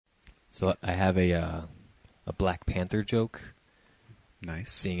So I have a Black Panther joke.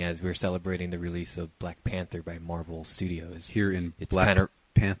 Nice. Seeing as we're celebrating the release of Black Panther by Marvel Studios Here in it's Black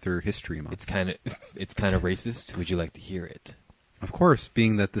Panther History Month. It's kind of racist. Would you like to hear it? Of course,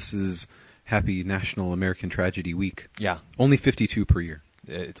 being that this is Happy National American Tragedy Week. Yeah. Only 52 per year.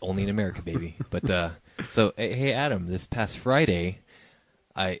 It's only in America, baby. But so hey Adam, this past Friday,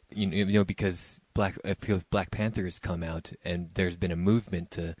 because Black Panther has come out and there's been a movement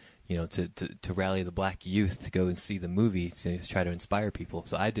to rally the black youth to go and see the movie to try to inspire people.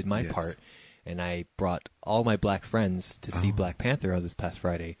 So I did my part, and I brought all my black friends to see Black Panther on this past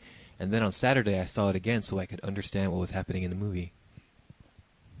Friday. And then on Saturday I saw it again so I could understand what was happening in the movie.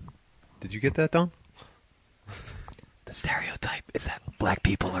 Did you get that, Don? The stereotype is that black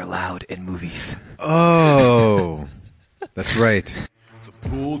people are loud in movies. Oh, that's right. So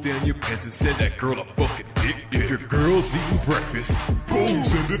pull down your pants and send that girl a fucking dick. If your girl's eating breakfast, boom,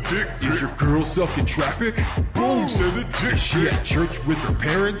 send a dick. Is your girl stuck in traffic? Boom, send a dick. Is she at church with her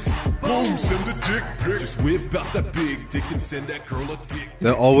parents? Boom, send a dick. Just whip out that big dick and send that girl a dick.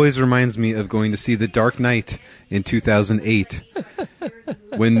 That always reminds me of going to see The Dark Knight in 2008.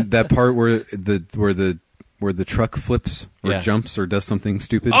 When that part where the truck flips or jumps or does something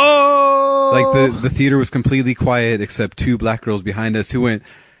stupid. Oh! Like the theater was completely quiet except two black girls behind us who went,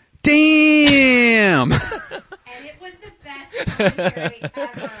 "Damn!" And it was the best commentary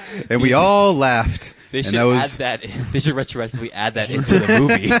ever. And we all laughed. They should and they should retroactively add that into the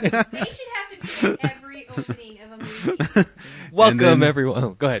movie. They should have to do every opening of a movie. Welcome, everyone. Oh,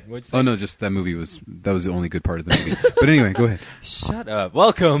 go ahead. What'd you say? Oh no, just that movie was the only good part of the movie. But anyway, go ahead. Shut up.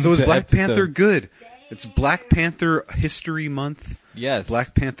 Welcome. So is to Black Panther episode- good? It's Black Panther History Month. Yes.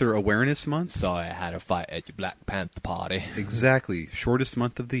 Black Panther Awareness Month. So I had a fight at your Black Panther party. Exactly. Shortest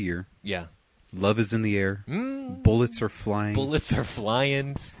month of the year. Yeah. Love is in the air. Bullets are flying. Bullets are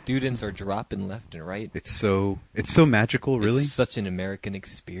flying. Students are dropping left and right. It's so magical, really. It's such an American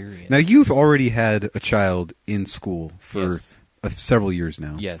experience. Now, you've already had a child in school for Yes. Several years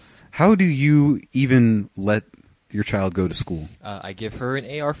now. Yes. How do you even let your child go to school? I give her an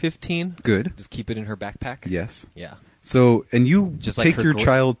AR-15. Good. Just keep it in her backpack. Yes. Yeah. So, and you Just like take her your gourd?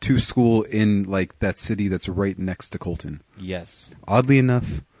 child to school in like that city that's right next to Colton. Yes. Oddly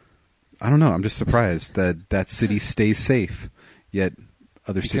enough, I don't know. I'm just surprised that city stays safe, yet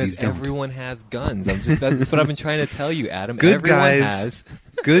other cities Because don't. everyone has guns. That's what I've been trying to tell you, Adam. Good Everyone guys. has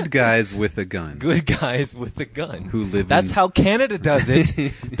Good guys with a gun. good guys with a gun. Who live That's in- how Canada does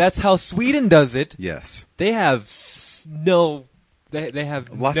it. That's how Sweden does it. Yes. They have snow. They have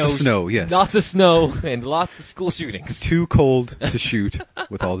Lots of snow, yes. Lots of snow and lots of school shootings. Too cold to shoot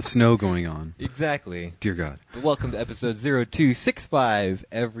with all the snow going on. Exactly. Dear God. But welcome to episode 0265,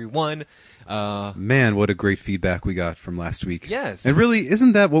 everyone. Man, what a great feedback we got from last week. Yes. And really,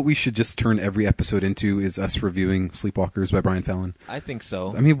 isn't that what we should just turn every episode into, is us reviewing Sleepwalkers by Brian Fallon? I think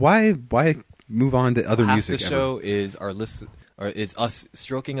so. I mean, why move on to other Half music the ever? show is is us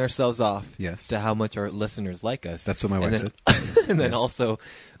stroking ourselves off Yes. to how much our listeners like us. That's what my wife said. And then Yes. also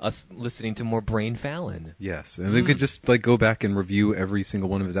us listening to more Brain Fallon. Yes, and we could just like go back and review every single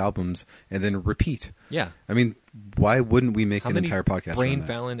one of his albums and then repeat. Yeah. I mean, why wouldn't we make How an many entire podcast Brain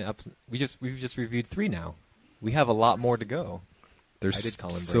around that? Fallon we've just reviewed 3 now. We have a lot more to go. I There's did call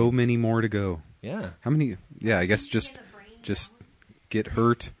him so Brain. many more to go. Yeah. How many? Yeah, I guess just Get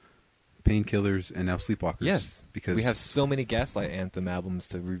Hurt, Painkillers, and now Sleepwalkers. Yes. because we have so many Gaslight Anthem albums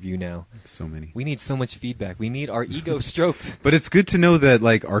to review now. so many. We need so much feedback. We need our ego stroked. But it's good to know that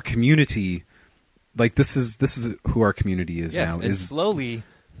like our community, like this is who our community is Yes, now. and Is slowly,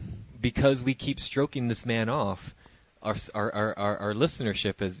 because we keep stroking this man off, our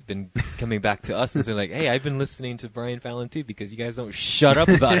listenership has been coming back to us and saying like, "Hey, I've been listening to Brian Fallon too because you guys don't shut up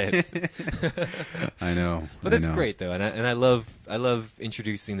about it." I know, But it's great though, and I love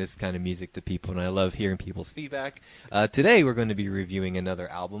introducing this kind of music to people, and I love hearing people's feedback. Today we're going to be reviewing another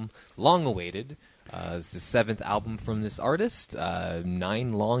album, long awaited. It's the 7th album from this artist.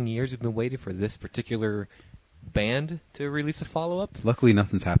 9 long years we've been waiting for this particular band to release a follow-up. Luckily,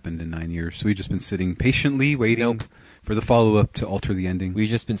 nothing's happened in 9 years, so we've just been sitting patiently waiting Nope. for the follow-up to alter the ending. We've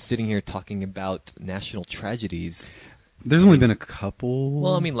just been sitting here talking about national tragedies. There's only been a couple.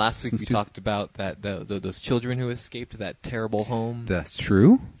 Well, I mean, last week since we talked about that those children who escaped that terrible home. That's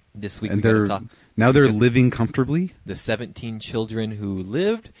true. This week And we're going to talk. now they're the- living comfortably. The 17 children who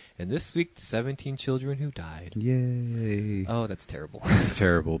lived, and this week the 17 children who died. Yay! Oh, that's terrible. It's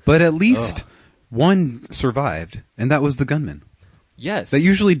terrible, but at least one survived, and that was the gunman. Yes. That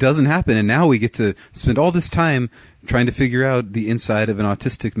usually doesn't happen, and now we get to spend all this time trying to figure out the inside of an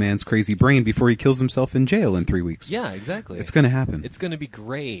autistic man's crazy brain before he kills himself in jail in 3 weeks. Yeah, exactly. It's going to happen. It's going to be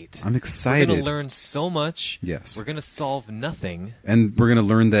great. I'm excited. We're going to learn so much. Yes. We're going to solve nothing. And we're going to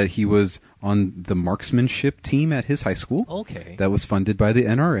learn that he was on the marksmanship team at his high school. Okay. That was funded by the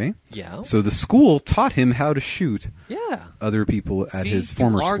NRA. Yeah. So the school taught him how to shoot Yeah. other people at his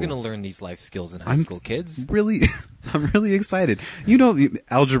former you are school. going to learn these life skills in high school, kids. I'm really excited.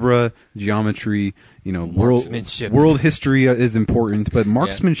 Algebra, geometry, Marksmanship. world history is important, but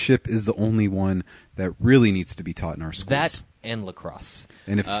marksmanship is the only one that really needs to be taught in our schools. That and lacrosse.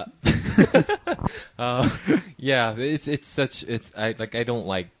 And if yeah, I don't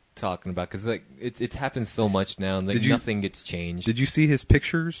like talking about because it's happened so much now and nothing gets changed. Did you see his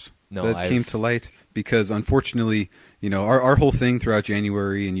pictures that came to light? Because unfortunately, our whole thing throughout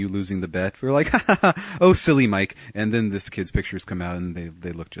January and you losing the bet, we were like, oh, silly Mike. And then this kid's pictures come out and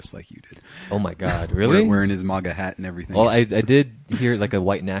they look just like you did. Oh my God, really? Wearing his MAGA hat and everything. Well, I did hear like a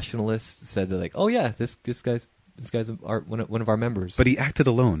white nationalist said that like, oh yeah, this guy's one of our members. But he acted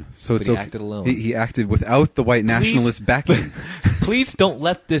alone. He acted alone. He acted without the white nationalist backing. Please don't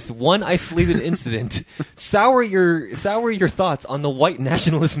let this one isolated incident sour your thoughts on the white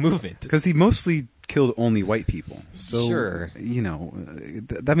nationalist movement. Because he mostly killed only white people. So, sure.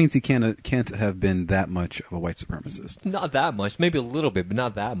 That means he can't have been that much of a white supremacist. Not that much. Maybe a little bit, but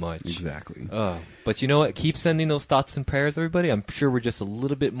not that much. Exactly. But you know what? Keep sending those thoughts and prayers, everybody. I'm sure we're just a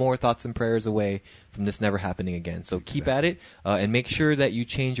little bit more thoughts and prayers away from this never happening again. So keep at it, and make sure that you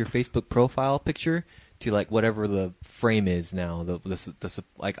change your Facebook profile picture to like whatever the frame is now. The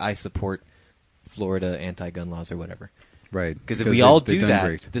like I support Florida anti-gun laws or whatever. Right. Because if we all do that,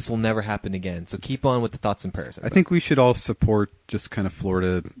 great. this will never happen again. So keep on with the thoughts and prayers. Everybody. I think we should all support just kind of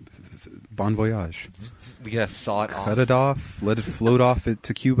Florida. Bon voyage. We gotta saw it off. Cut it off. Let it float off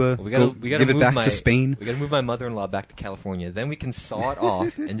to Cuba. We gotta give it back to Spain. We gotta move my mother-in-law back to California. Then we can saw it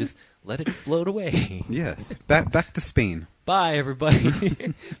off and just let it float away. Yes. Back to Spain. Bye,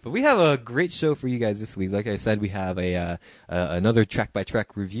 everybody. But we have a great show for you guys this week. Like I said, we have another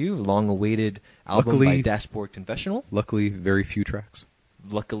track-by-track review, long-awaited album by Dashboard Confessional. Luckily, very few tracks.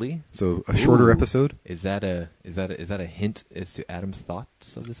 Luckily, so a shorter episode. Is that a hint as to Adam's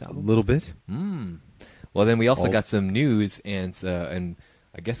thoughts of this album? A little bit. Well, then we also got some news, and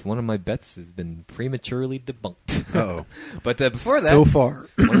I guess one of my bets has been prematurely debunked. Uh-oh. But before that, so far,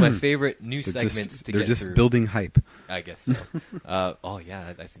 one of my favorite new segments to get through. They're just building hype. I guess so. Oh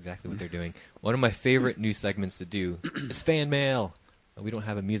yeah, that's exactly what they're doing. One of my favorite new segments to do is fan mail. We don't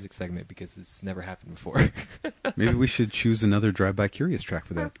have a music segment because it's never happened before. Maybe we should choose another Drive-By Curious track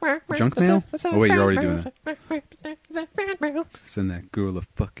for that. Junk mail? Oh wait, you're already doing that. Send that girl a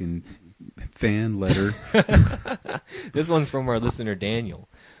fucking fan letter. This one's from our listener Daniel.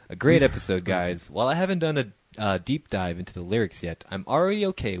 A great episode, guys. While I haven't done a deep dive into the lyrics yet, I'm already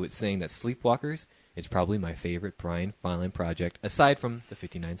okay with saying that Sleepwalkers is probably my favorite Brian Feinlein project, aside from the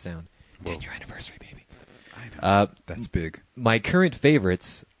 59 Sound. 10-year anniversary, baby. I know. That's big. My current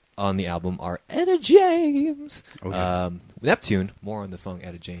favorites on the album are Etta James. Oh, yeah. Neptune. More on the song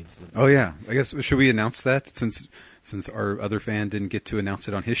Etta James. Oh yeah. I guess should we announce that since our other fan didn't get to announce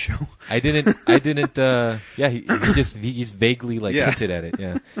it on his show? I didn't. Yeah, he just vaguely hinted at it.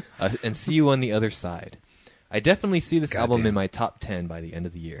 Yeah. And See You on the Other Side. I definitely see this album in my top 10 by the end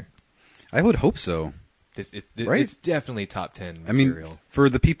of the year. I would hope so. Right? It's definitely top 10 material. I mean, for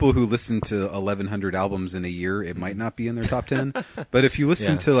the people who listen to 1,100 albums in a year, it might not be in their top 10. But if you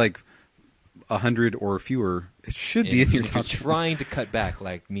listen to like 100 or fewer, it should be in your top 10. If you're trying to cut back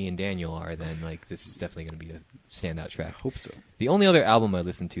like me and Daniel are, then like this is definitely going to be a standout track. I hope so. The only other album I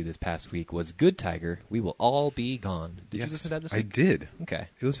listened to this past week was Good Tiger, We Will All Be Gone. Did you listen to that this week? I did. Okay.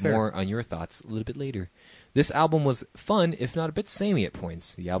 It was fair. More on your thoughts a little bit later. This album was fun, if not a bit samey at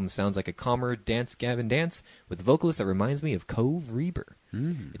points. The album sounds like a calmer Dance Gavin Dance with a vocalist that reminds me of Cove Reber.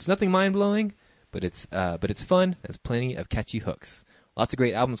 It's nothing mind-blowing, but it's fun. There's plenty of catchy hooks. Lots of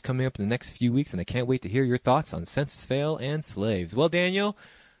great albums coming up in the next few weeks, and I can't wait to hear your thoughts on Census Fail and Slaves. Well, Daniel,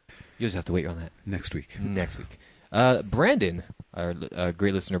 you'll just have to wait on that. Next week. Brandon, our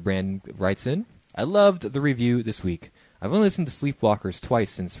great listener Brandon, writes in, I loved the review this week. I've only listened to Sleepwalkers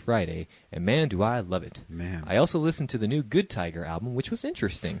twice since Friday, and man, do I love it. Man. I also listened to the new Good Tiger album, which was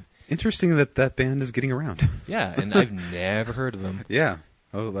interesting. Interesting that band is getting around. Yeah, and I've never heard of them. Yeah.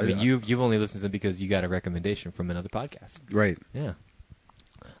 Oh, I mean, you've only listened to them because you got a recommendation from another podcast. Right. Yeah.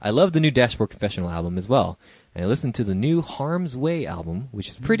 I love the new Dashboard Confessional album as well, and I listened to the new Harm's Way album, which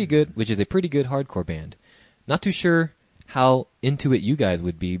is pretty good. Which is a pretty good hardcore band. Not too sure how into it you guys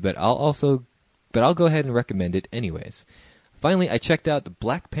would be, but I'll go ahead and recommend it anyways. Finally, I checked out the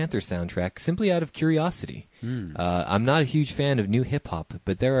Black Panther soundtrack simply out of curiosity. I'm not a huge fan of new hip-hop,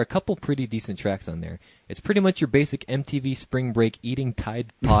 but there are a couple pretty decent tracks on there. It's pretty much your basic MTV Spring Break eating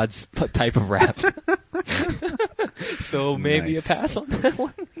Tide Pods type of rap. So maybe a pass on that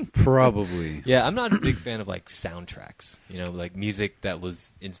one? Probably. Yeah, I'm not a big fan of like soundtracks. You know, like music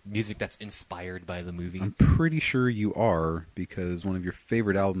that's inspired by the movie. I'm pretty sure you are, because one of your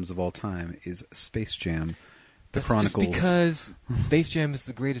favorite albums of all time is Space Jam. That's Chronicles. just because Space Jam is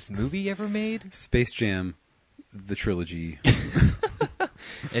the greatest movie ever made. Space Jam, the trilogy.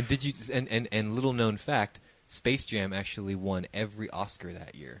 And did you? And little known fact, Space Jam actually won every Oscar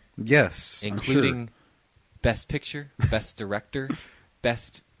that year. Yes, including I'm sure. Best Picture, Best Director,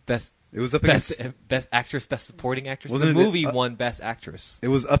 Best. It was up against Best Actress, Best Supporting Actress. Wasn't the it, movie won Best Actress. It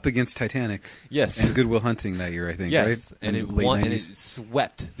was up against Titanic. Yes, and Good Will Hunting that year, I think. Yes, right? and it won, and it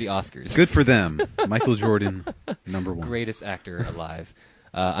swept the Oscars. Good for them. Michael Jordan, number one, greatest actor alive.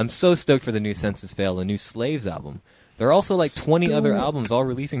 I'm so stoked for the new Census Fail, the new Slaves album. There are also like 20 other albums all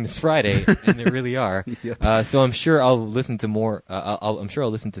releasing this Friday, and there really are. Yep. So I'm sure I'll listen to more. I'm sure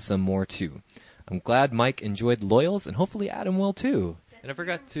I'll listen to some more too. I'm glad Mike enjoyed Loyals, and hopefully Adam will too. And I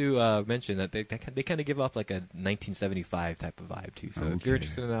forgot to mention that they kind of give off like a 1975 type of vibe too. So if you're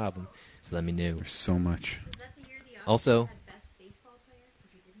interested in the album, just let me know. There's so much. Was that the year the Oscars Also, had Best Baseball Player?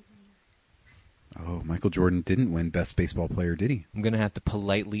 Because he didn't win. Oh, Michael Jordan didn't win Best Baseball Player, did he? I'm gonna have to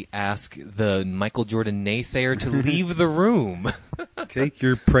politely ask the Michael Jordan naysayer to leave the room. Take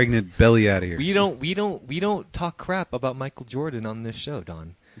your pregnant belly out of here. We don't talk crap about Michael Jordan on this show,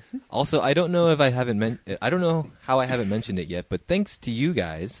 Don. Also, I don't know how I haven't mentioned it yet, but thanks to you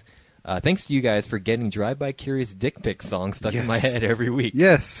guys for getting Drive By Curious dick pic songs stuck in my head every week.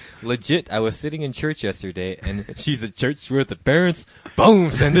 Yes. Legit, I was sitting in church yesterday, and she's at church with the parents.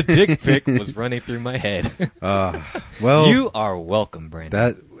 Boom! Send a dick pic was running through my head. Well, you are welcome,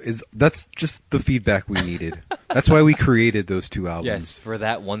 Brandon. That's just the feedback we needed. That's why we created those two albums. Yes, for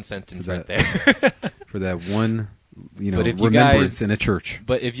that one sentence right there. For that one, but if remembrance in a church.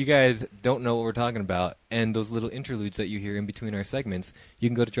 But if you guys don't know what we're talking about, and those little interludes that you hear in between our segments, you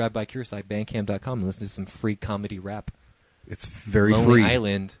can go to drivebykurious.bandcamp.com and listen to some free comedy rap. It's very Lonely free.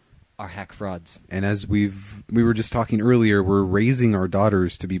 Island are hack frauds. And as we were just talking earlier, we're raising our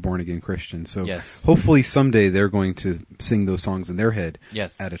daughters to be born-again Christians. So hopefully someday they're going to sing those songs in their head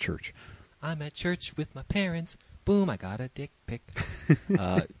at a church. I'm at church with my parents. Boom, I got a dick pic.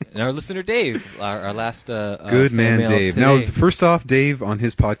 And our listener Dave, our last good man Dave. Today. Now, first off, Dave on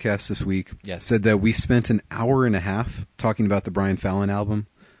his podcast this week said that we spent an hour and a half talking about the Brian Fallon album.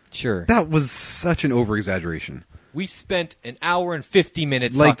 Sure. That was such an over-exaggeration. We spent an hour and 50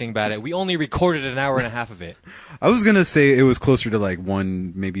 minutes talking about it. We only recorded an hour and a half of it. I was going to say it was closer to like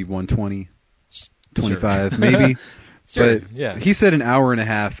maybe 120, 25 maybe. Sure, but he said an hour and a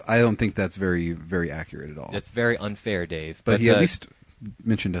half. I don't think that's very, very accurate at all. That's very unfair, Dave. But he at least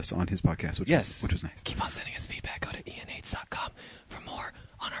mentioned us on his podcast, which was nice. Keep on sending us feedback. Go to ianhates.com for more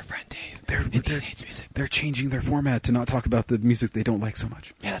on our friend Dave. Ian Hates Music. They're changing their format to not talk about the music they don't like so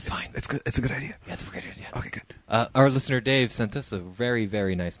much. Yeah, that's fine. It's good. It's a good idea. Yeah, it's a great idea. Okay, good. Our listener Dave sent us a very,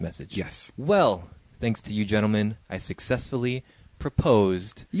 very nice message. Yes. Well, thanks to you gentlemen, I successfully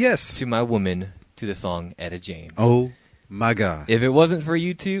proposed to my woman to the song Etta James. Oh, my God. If it wasn't for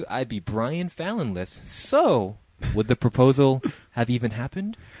you two, I'd be Brian Fallon-less. So, would the proposal have even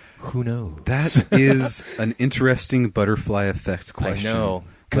happened? Who knows? That is an interesting butterfly effect question. I know.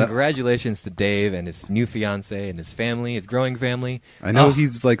 Congratulations to Dave and his new fiance and his family, his growing family. I know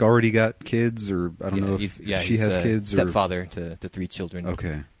he's like already got kids, or I don't know if she has kids. Stepfather to 3 children.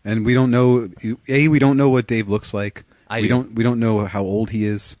 Okay, and we don't know. We don't know what Dave looks like. We don't know how old he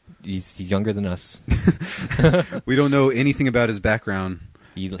is. He's younger than us. We don't know anything about his background.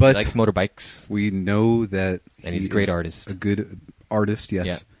 He likes motorbikes. We know that he's a great artist. A good artist,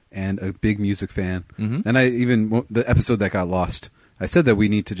 yes, and a big music fan. Mm-hmm. And the episode that got lost, I said that we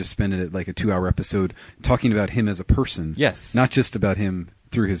need to just spend it like a 2-hour episode talking about him as a person. Yes. Not just about him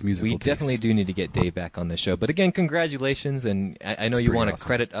through his musical We definitely do need to get Dave back on the show. But again, congratulations, and I know you want to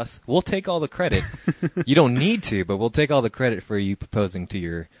credit us. We'll take all the credit. You don't need to, but we'll take all the credit for you proposing to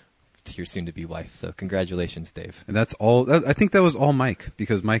your soon-to-be wife. So congratulations, Dave. And that's all. I think that was all Mike,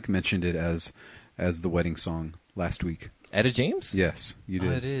 because Mike mentioned it as the wedding song last week. Etta James? Yes, you did.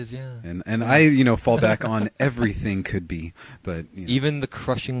 Oh, it is, yeah. And I, fall back on everything could be, but even the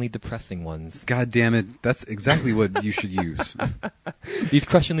crushingly depressing ones. God damn it, that's exactly what you should use. These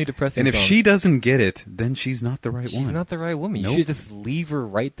crushingly depressing. And if she doesn't get it, then she's not the right one. She's not the right woman. Nope. You should just leave her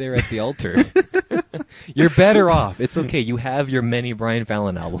right there at the altar. You're better off. It's okay. You have your many Brian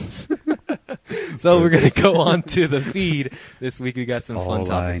Fallon albums. So we're going to go on to the feed. This week we got some fun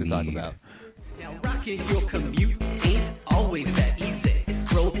topics to talk about. Now rocking your commute ain't always that easy.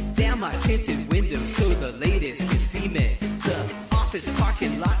 Roll down my tinted window so the ladies can see me. The office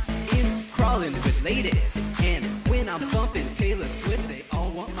parking lot is crawling with ladies. And when I'm bumping Taylor Swift, they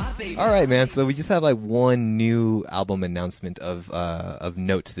all want my baby. All right, man. So we just have like one new album announcement of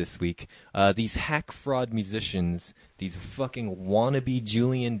note this week. These hack fraud musicians, these fucking wannabe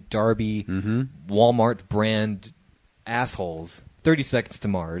Julian Darby Walmart brand assholes. 30 Seconds to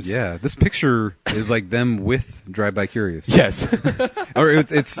Mars. Yeah, this picture is like them with Drive By Curious. Yes. Or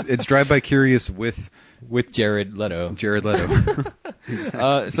it's Drive By Curious with Jared Leto. Jared Leto.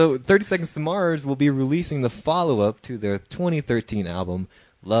 Exactly. So 30 Seconds to Mars will be releasing the follow-up to their 2013 album,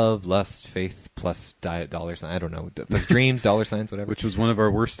 Love, Lust, Faith, plus dollar sign. I don't know. Plus dreams, dollar signs, whatever. Which was one of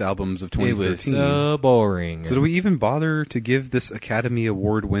our worst albums of 2013. It was so boring. So do we even bother to give this Academy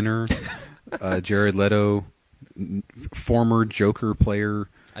Award winner, Jared Leto, former Joker player?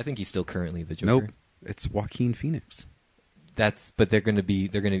 I think he's still currently the Joker. Nope, it's Joaquin Phoenix. But they're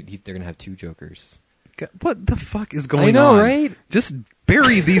gonna have two Jokers. God, what the fuck is going on? I know, right? Just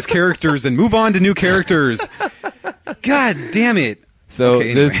bury these characters and move on to new characters. God damn it. So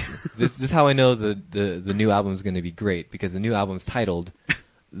okay, anyway. this is how I know the new album is going to be great, because the new album's titled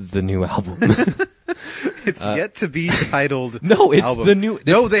The New Album. It's yet to be titled. No, it's album. the new.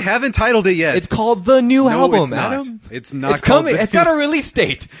 No, they haven't titled it yet. It's called The New Album, it's not. Adam. It's not. It's coming. It's got a release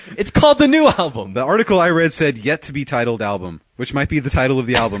date. It's called The New Album. The article I read said yet to be titled album, which might be the title of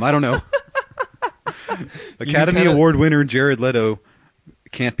the album. I don't know. Academy Award winner Jared Leto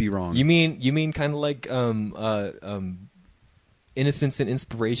can't be wrong. You mean kind of like Innocence and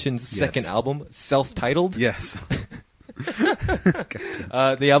Inspiration's second album, self-titled? Yes.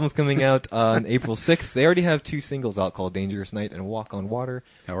 The album's coming out on April 6th. They already have two singles out called Dangerous Night and Walk on Water.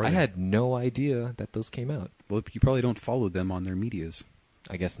 How are they? I had no idea that those came out. Well, you probably don't follow them on their medias.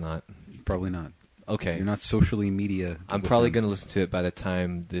 I guess not. Probably not. Okay. You're not socially media. I'm probably going to listen to it by the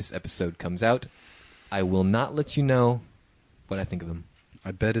time this episode comes out. I will not let you know what I think of them.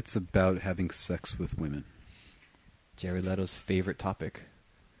 I bet it's about having sex with women. Jared Leto's favorite topic.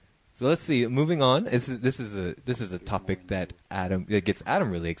 So let's see. Moving on. This is a topic that gets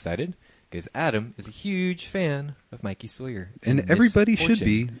Adam really excited, because Adam is a huge fan of Mikey Sawyer. And everybody should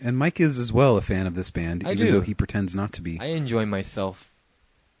be. And Mike is as well a fan of this band, even though he pretends not to be. I enjoy myself.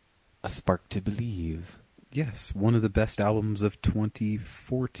 A Spark to Believe. Yes, one of the best albums of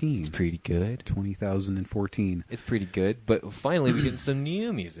 2014. It's pretty good. 2014. It's pretty good, but finally we're getting some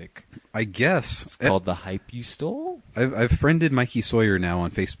new music. I guess. It's called The Hype You Stole? I've friended Mikey Sawyer now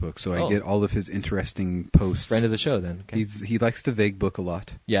on Facebook, so I get all of his interesting posts. Friend of the show, then. Okay. He likes to vague book a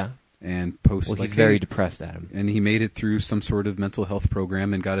lot. Yeah. And post well, he's very depressed, Adam. And he made it through some sort of mental health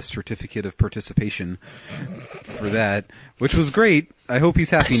program and got a certificate of participation for that, which was great. I hope he's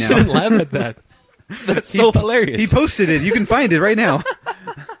happy now. I shouldn't laugh at that. That's so hilarious. He posted it. You can find it right now.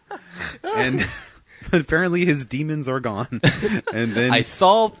 And apparently his demons are gone. And then I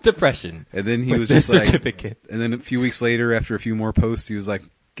solved depression. And then he with was this just certificate. And then a few weeks later, after a few more posts, he was like,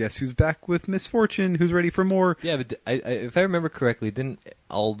 "Guess who's back with misfortune? Who's ready for more?" Yeah, but if I remember correctly, didn't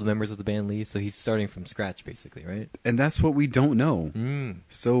all the members of the band leave? So he's starting from scratch, basically, right? And that's what we don't know.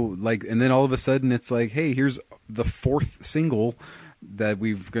 So and then all of a sudden, it's like, hey, here's the fourth single that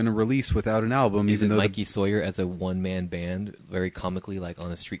we're going to release without an album. Is it Mikey Sawyer as a one-man band, very comically, like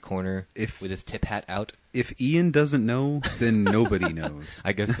on a street corner with his tip hat out? If Ian doesn't know, then nobody knows.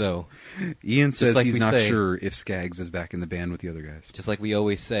 I guess so. Ian says he's not sure if Skaggs is back in the band with the other guys. Just like we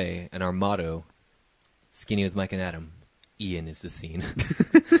always say, and our motto, Skinny with Mike and Adam, Ian is the scene.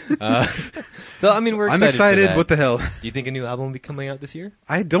 So, I mean, we're excited. I'm excited. For that. What the hell? Do you think a new album will be coming out this year?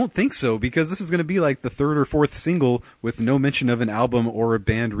 I don't think so, because this is going to be like the third or fourth single with no mention of an album or a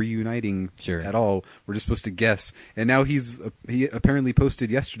band reuniting at all. We're just supposed to guess. And now he apparently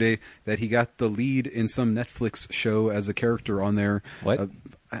posted yesterday that he got the lead in some Netflix show as a character on there. What?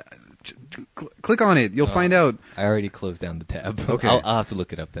 Click on it. You'll find out. I already closed down the tab. Okay. I'll have to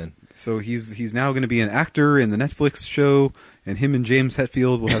look it up then. So he's now going to be an actor in the Netflix show, and him and James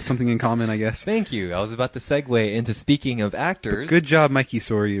Hetfield will have something in common, I guess. Thank you. I was about to segue into speaking of actors. But good job, Mikey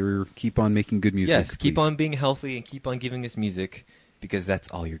Sawyer. Keep on making good music. Yes, keep please. on being healthy and keep on giving us music, because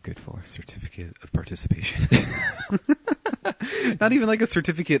that's all you're good for. Certificate of participation. Not even like a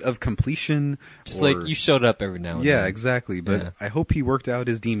certificate of completion. Just like you showed up every now and then. Yeah, exactly. But I hope he worked out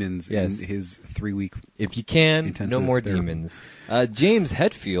his demons in his 3-week If you can, no more therapy. demons. James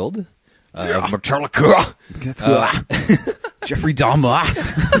Hetfield of Metallica. Jeffrey Dahmer.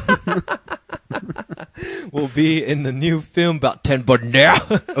 will be in the new film about Ted Bundy.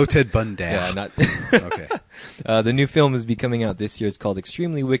 Oh, Ted Bundy. Yeah, not. Okay. The new film is be coming out this year. It's called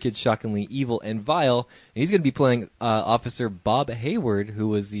Extremely Wicked, Shockingly Evil, and Vile. And he's going to be playing Officer Bob Hayward, who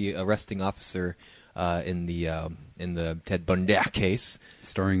was the arresting officer in the Ted Bundy case,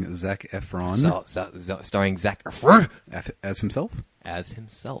 starring Zac Efron. Starring Zac Efron as himself. As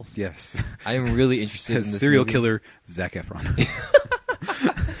himself. Yes. I am really interested in this serial movie. killer Zac Efron.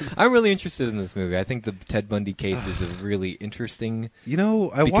 I'm really interested in this movie. I think the Ted Bundy case is a really interesting.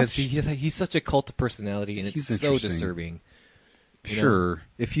 Because he's such a cult of personality, and it's so disturbing. Sure.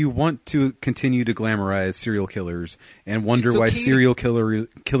 If you want to continue to glamorize serial killers and wonder why serial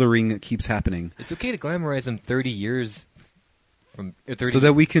killering keeps happening, it's okay to glamorize them 30 years from 30, so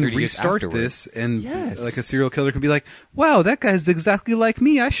that we can restart this, and like a serial killer can be like, "Wow, that guy's exactly like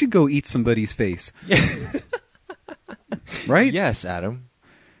me. I should go eat somebody's face." Right? Yes, Adam.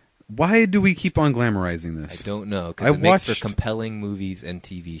 Why do we keep on glamorizing this? I don't know, because it makes for compelling movies and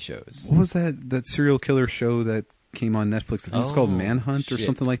TV shows. What was that serial killer show that came on Netflix? I think it's called Manhunt or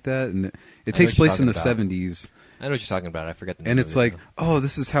something like that, and it takes place in the 70s. I know what you're talking about. I forget the name. And it's like,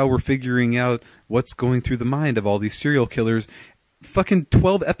 this is how we're figuring out what's going through the mind of all these serial killers. Fucking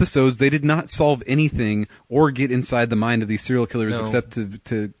 12 episodes, they did not solve anything or get inside the mind of these serial killers except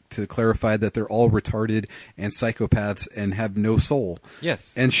to clarify that they're all retarded and psychopaths and have no soul.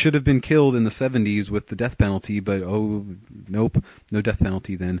 Yes. And should have been killed in the 70s with the death penalty, but nope, no death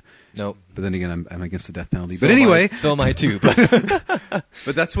penalty then. Nope. But then again, I'm against the death penalty. But anyway. So am I too. But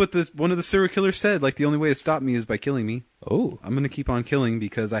that's what one of the serial killers said. Like, the only way to stop me is by killing me. Oh. I'm going to keep on killing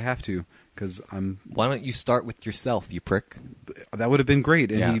because I have to. Why don't you start with yourself, you prick? That would have been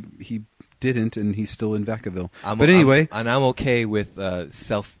great, and he didn't, and he's still in Vacaville. But anyway, I'm okay with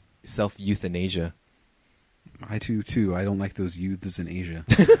self euthanasia. I too. I don't like those youths in Asia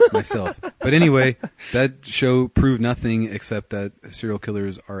myself. But anyway, that show proved nothing except that serial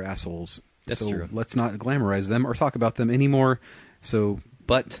killers are assholes. That's true. Let's not glamorize them or talk about them anymore.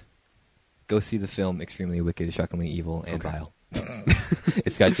 But go see the film Extremely Wicked, Shockingly Evil, and Vile.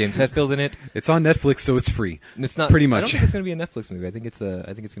 It's got James Hetfield in it. It's on Netflix, so it's free. It's not pretty much. I don't think it's going to be a Netflix movie. I think it's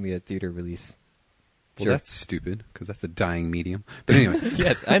going to be a theater release. Well, that's stupid because that's a dying medium. But anyway,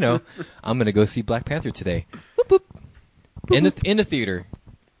 yes, I know. I'm going to go see Black Panther today. Boop, boop. Boop, in the theater.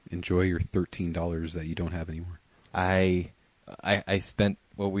 Enjoy your $13 that you don't have anymore. I spent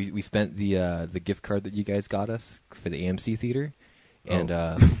we spent the gift card that you guys got us for the AMC theater. And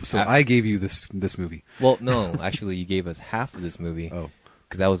so I gave you this movie. Well, no, actually, you gave us half of this movie. Oh,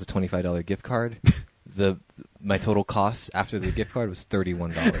 because that was a $25 gift card. My total cost after the gift card was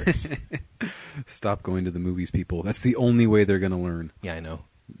 $31. Stop going to the movies, people. That's the only way they're going to learn. Yeah, I know.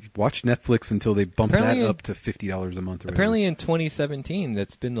 Watch Netflix until they bump that up to $50 a month. Apparently, in 2017,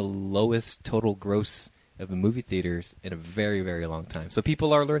 that's been the lowest total gross of the movie theaters in a very, very long time. So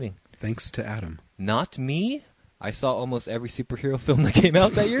people are learning. Thanks to Adam. Not me. I saw almost every superhero film that came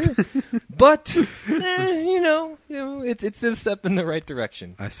out that year, but it's a step in the right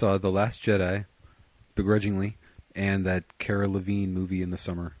direction. I saw The Last Jedi, begrudgingly, and that Cara Delevingne movie in the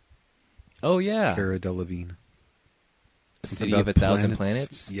summer. Oh yeah, Cara Delevingne. City of a Thousand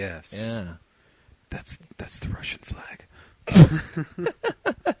Planets. Yes. Yeah. That's the Russian flag.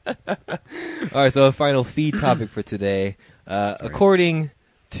 All right, so a final feed topic for today. According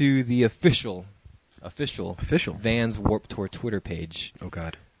to the official Vans Warped Tour Twitter page. Oh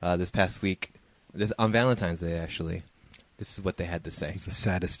God! This past week, on Valentine's Day, actually, this is what they had to say. It was the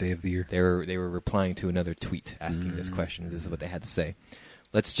saddest day of the year. They were replying to another tweet asking this question. This is what they had to say.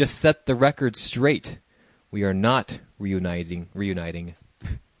 Let's just set the record straight. We are not reuniting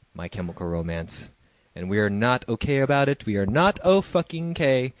My Chemical Romance, and we are not okay about it. We are not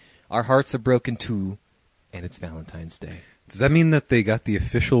fucking-K. Our hearts are broken too, and it's Valentine's Day. Does that mean that they got the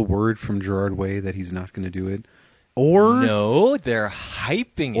official word from Gerard Way that he's not going to do it? Or no, they're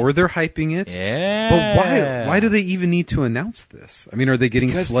hyping it. Or they're hyping it? Yeah. But why do they even need to announce this? I mean, are they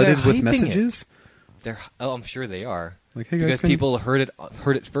getting flooded with messages? I'm sure they are. Like, hey, because people heard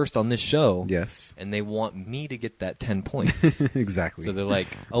it first on this show. Yes. And they want me to get that 10 points. Exactly. So they're like,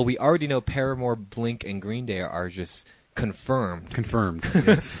 we already know Paramore, Blink, and Green Day are just confirmed.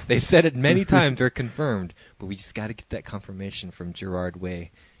 Yes. They said it many times, they're confirmed, but we just got to get that confirmation from Gerard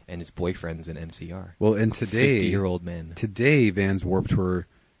Way and his boyfriends in MCR. Well, and today, 50-year-old men. Today, Vans Warped Tour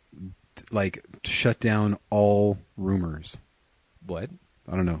shut down all rumors. What?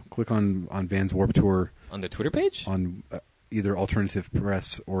 I don't know. Click on Vans Warped Tour on the Twitter page on either Alternative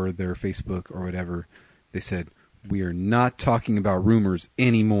Press or their Facebook or whatever. They said we are not talking about rumors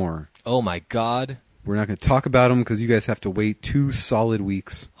anymore. Oh my God. We're not going to talk about them because you guys have to wait 2 solid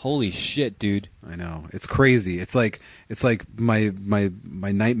weeks. Holy shit, dude! I know, it's crazy. It's like my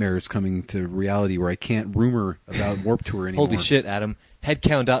nightmare is coming to reality where I can't rumor about Warped Tour anymore. Holy shit, Adam!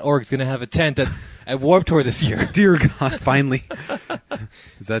 Headcount.org is going to have a tent at Warped Tour this year. Dear God, finally.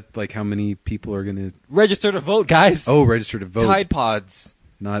 Is that like how many people are going to register to vote, guys? Oh, register to vote. Tide Pods,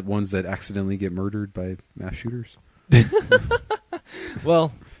 not ones that accidentally get murdered by mass shooters.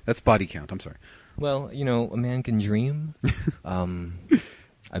 Well, that's body count. I'm sorry. Well, a man can dream. I'm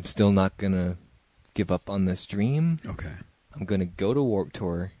still not going to give up on this dream. Okay. I'm going to go to Warped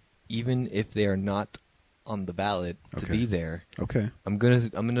Tour, even if they are not on the ballot to be there. Okay. I'm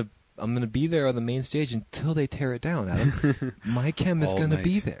gonna be there on the main stage until they tear it down, Adam. My Chem is going to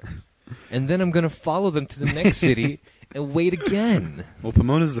be there. And then I'm going to follow them to the next city and wait again. Well,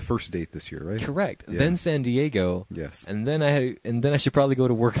 Pomona's the first date this year, right? Correct. Yeah. Then San Diego. Yes. And then I should probably go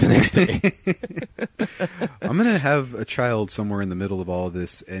to work the next day. I'm going to have a child somewhere in the middle of all of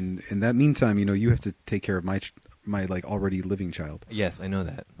this, and in that meantime, you have to take care of my like already living child. Yes, I know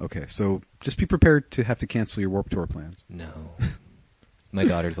that. Okay, so just be prepared to have to cancel your Warped Tour plans. No. My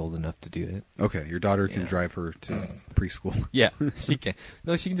daughter's old enough to do it. Okay, your daughter can drive her to preschool. Yeah, she can.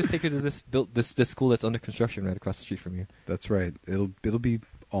 No, she can just take her to this school that's under construction right across the street from you. That's right. It'll be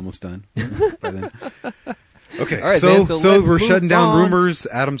almost done by then. Okay, all right, so we're shutting down rumors.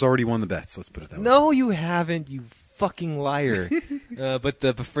 Adam's already won the bets. Let's put it that way. No, you haven't, you fucking liar.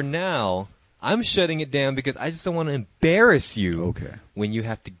 But for now, I'm shutting it down because I just don't want to embarrass you. Okay. When you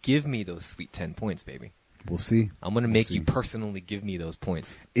have to give me those sweet 10 points, baby. We'll see. I'm going to make you personally give me those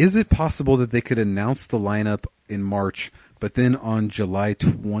points. Is it possible that they could announce the lineup in March, but then on July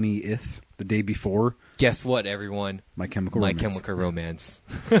 20th, the day before? Guess what, everyone? My Chemical Romance.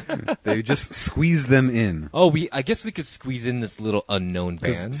 They just squeeze them in. Oh, I guess we could squeeze in this little unknown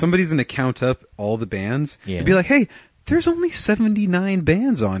band. Somebody's going to count up all the bands and be like, hey, there's only 79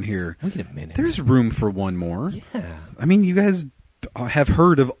 bands on here. Wait a minute. There's room for one more. Yeah. I mean, you guys have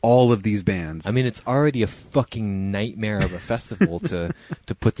heard of all of these bands. I mean, it's already a fucking nightmare of a festival to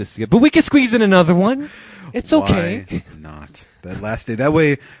put this together. But we can squeeze in another one. It's okay. Why not? That last day. That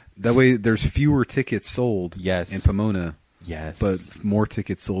way there's fewer tickets sold in Pomona. Yes. But more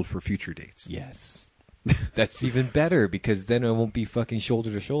tickets sold for future dates. Yes. That's even better because then it won't be fucking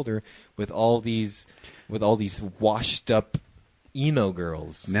shoulder to shoulder with all these washed up emo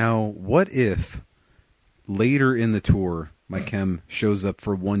girls. Now, what if later in the tour my Chem shows up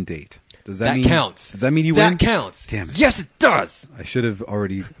for one date? Does that mean counts? Does that mean you win? That counts. Damn it. Yes, it does. I should have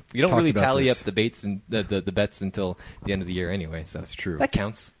already. We don't really tally this. up the baits and the bets until the end of the year anyway. So that's true. That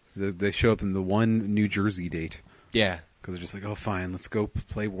counts. They show up in the one New Jersey date. Yeah. Because they're just like, oh, fine, let's go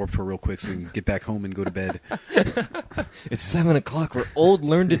play Warped Tour real quick so we can get back home and go to bed. It's 7:00. We're old,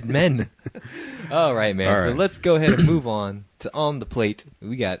 learned men. All right, man. All right. So let's go ahead and move on to On the Plate.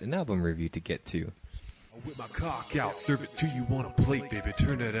 We got an album review to get to. Whip my cock out, serve it to you on a plate, baby.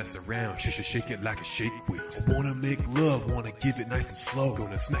 Turn that ass around, shake it like a shake weight. I wanna make love, wanna give it nice and slow.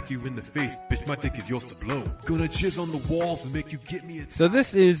 Gonna smack you in the face, bitch, my dick is yours to blow. Gonna jizz on the walls and make you get me a... So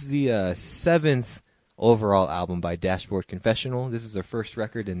this is the 7th overall album by Dashboard Confessional. This is their first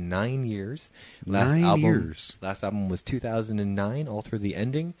record in 9 years. Last album was 2009, Alter the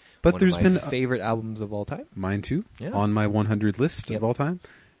Ending. But there's been favorite albums of all time. Mine too. Yeah. On my 100 list of all time.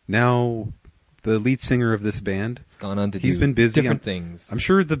 Now, the lead singer of this band, he's gone on to been busy. Different things. I'm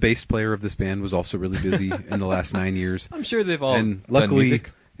sure the bass player of this band was also really busy in the last 9 years. I'm sure they've all and done luckily,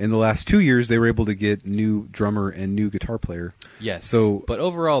 music. In the last 2 years, they were able to get new drummer and new guitar player. Yes. But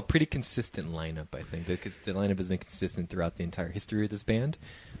overall, pretty consistent lineup, I think. Because the lineup has been consistent throughout the entire history of this band,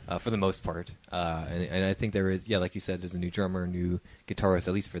 for the most part. And I think there is, like you said, there's a new drummer, new guitarist,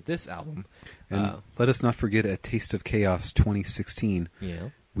 at least for this album. And let us not forget at Taste of Chaos 2016,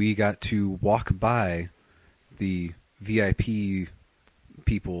 we got to walk by the VIP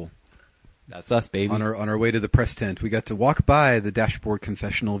people. That's us, baby. On our way to the press tent, we got to walk by the Dashboard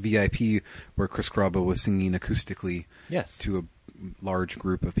Confessional VIP, where Chris Carrabba was singing acoustically to a large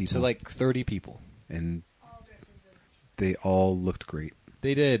group of people. To like 30 people. And they all looked great.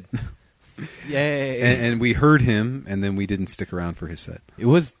 They did. Yay. And we heard him, and then we didn't stick around for his set. It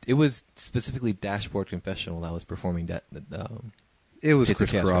was specifically Dashboard Confessional that was performing it was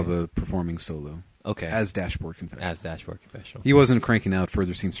Chris Carrabba performing solo. Okay. As Dashboard Confessional. He wasn't cranking out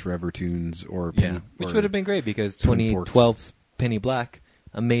Further Seems Forever tunes or Penny, which would have been great because 2012's Penny Black,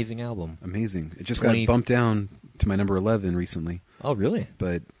 amazing album. Amazing. It just got bumped down to my number 11 recently. Oh, really?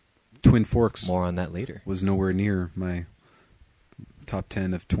 But Twin Forks. More on that later. Was nowhere near my top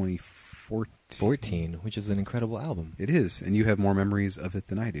 10 of 2014. 14, which is an incredible album. It is, and you have more memories of it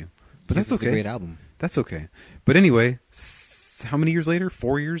than I do. But that's okay. It's a great album. That's okay. But anyway, how many years later?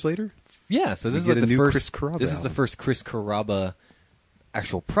 4 years later? Yeah, so this is like the first Chris Carrabba. This is the first Chris Carrabba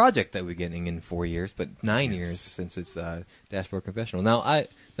actual project that we're getting in 4 years, but 9 years since it's Dashboard Confessional. Now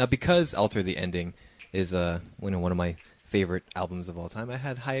because Alter the Ending is one of my favorite albums of all time, I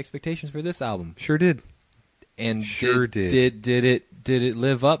had high expectations for this album. Sure did. And did it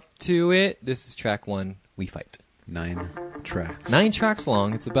live up to it? This is track 1, We Fight. 9 tracks. 9 tracks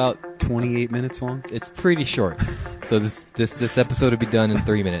long. It's about 28 minutes long. It's pretty short. So this episode will be done in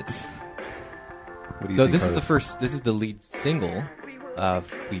 3 minutes. What do you so think, this Carlos? is the first. This is the lead single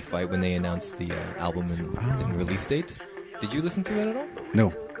of We Fight when they announced the album and release date. Did you listen to it at all?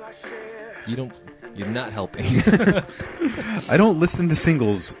 No. You're not helping. I don't listen to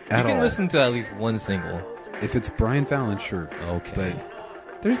singles at all. You can listen to at least one single. If it's Brian Fallon, sure. Okay.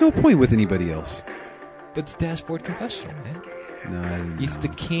 But there's no point with anybody else. But it's Dashboard Confessional, man. No. He's the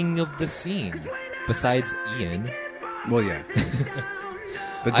king of the scene. Besides Ian. Well, yeah.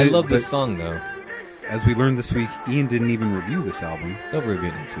 I love this song, though. As we learned this week, Ian didn't even review this album. They'll review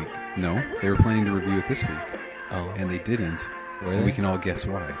it next week. No, they were planning to review it this week. Oh. And they didn't. Really? And we can all guess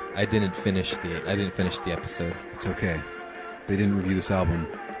why. I didn't finish the episode. It's okay. They didn't review this album,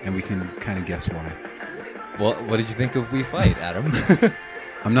 and we can kind of guess why. Well, what did you think of We Fight, Adam?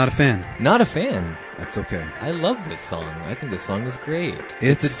 I'm not a fan. Not a fan? That's okay. I love this song. I think this song is great.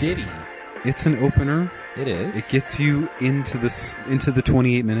 It's a ditty. It's an opener. It is. It gets you into the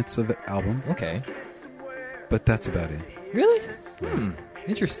 28 minutes of the album. Okay. But that's about it. Really?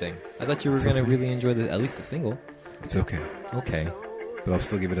 Interesting. I thought you were going to really enjoy at least the single. It's okay. Okay. But I'll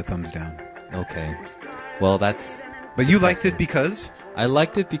still give it a thumbs down. Okay. Well, that's... But you liked it because? I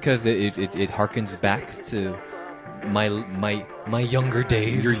liked it because it harkens back to my younger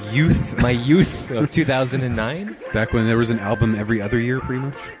days. Your youth? My youth of 2009. Back when there was an album every other year, pretty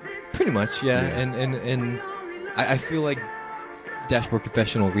much? Pretty much, yeah. And I feel like Dashboard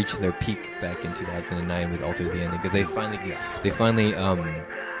Confessional reached their peak back in 2009 with Alter the Ending, because they finally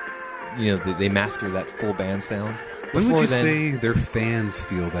they mastered that full band sound. When would you say their fans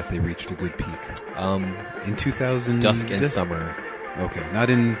feel that they reached a good peak? In 2000, Dusk and Summer. Okay, not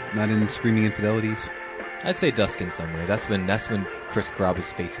in Screaming Infidelities. I'd say Dusk and Summer. That's when Chris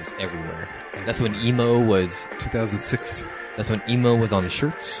Carrabba's face was everywhere. That's when emo was 2006. That's when emo was on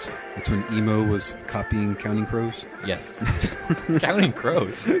shirts. That's when emo was copying Counting Crows. Yes. Counting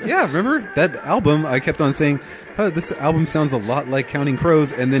Crows. Yeah, remember that album? I kept on saying, this album sounds a lot like Counting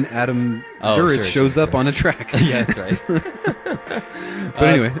Crows, and then Adam Duritz shows up on a track. Yeah, that's right. But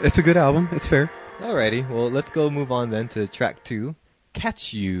anyway, it's a good album. It's fair. Alrighty, well, let's go move on then to track 2,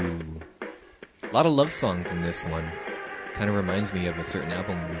 Catch You. A lot of love songs in this one. Kind of reminds me of a certain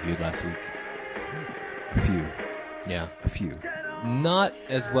album we reviewed last week. A few. Yeah. A few. Not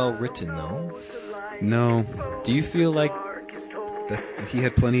as well written, though. No. Do you feel like that he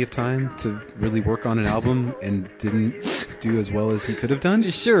had plenty of time to really work on an album and didn't do as well as he could have done?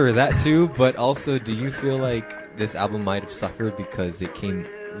 Sure, that too, but also, do you feel like this album might have suffered because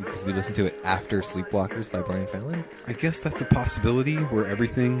we listened to it after Sleepwalkers by Brian Fallon? I guess that's a possibility, where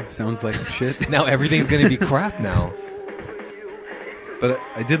everything sounds like shit. Now everything's going to be crap now. But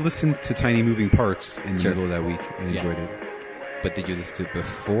I did listen to Tiny Moving Parts in the middle of that week and enjoyed it. But did you listen to it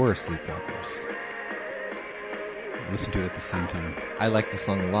before Sleepwalkers? I listened to it at the same time. I like the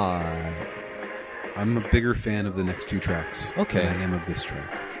song a lot. I'm a bigger fan of the next 2 tracks than I am of this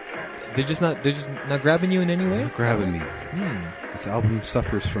track. They're just not grabbing you in any way? Not grabbing me. This album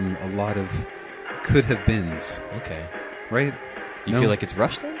suffers from a lot of could have beens. Okay. Right? Do you feel like it's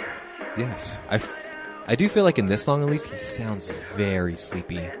rushed then? Yes. I do feel like in this song, at least, he sounds very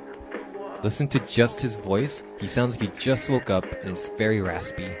sleepy. Listen to just his voice. He sounds like he just woke up, and it's very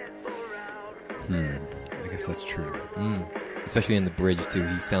raspy. I guess that's true. Especially in the bridge, too.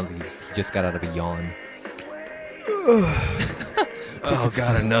 He sounds like he just got out of a yawn. Oh,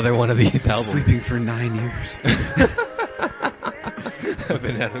 God, another one of these albums. Sleeping for 9 years. I've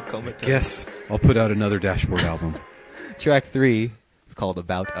been out of coma. Guess I'll put out another Dashboard album. Track 3 is called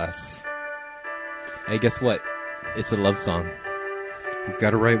About Us. Hey, guess what? It's a love song. He's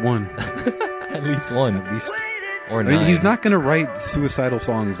got to write one. At least one. At least. Or 9. I mean, he's not going to write suicidal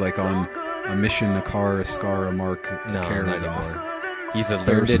songs like on A Mission, A Car, A Scar, A Mark, A Care. Not anymore. He's a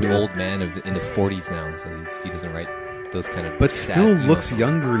learned old man in his 40s now, so he doesn't write those kind of But still looks songs.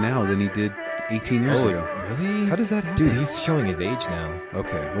 Younger now than he did 18 years ago. Really? How does that happen? Dude, he's showing his age now.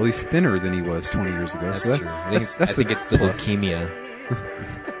 Okay. Well, he's thinner than he was 20 years ago. That's so true. I think it's the leukemia.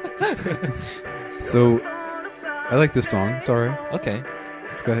 So, I like this song. It's alright. Okay.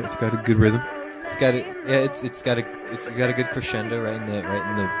 It's got a good rhythm. It's got a good crescendo right in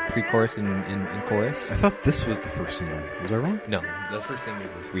the pre-chorus and chorus. I thought this was the first single. Was I wrong? No, the first single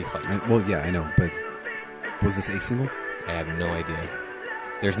was "We Fight." Well, yeah, I know, but was this a single? I have no idea.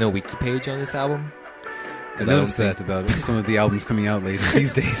 There's no wiki page on this album. I noticed that about some of the albums coming out later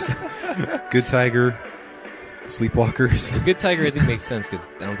these days. Good Tiger, Sleepwalkers. Good Tiger, I think, makes sense because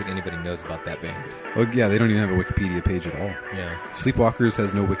I don't think anybody knows about that band. Oh yeah, they don't even have a Wikipedia page at all. Yeah. Sleepwalkers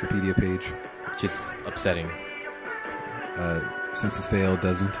has no Wikipedia page. Just upsetting. Census Fail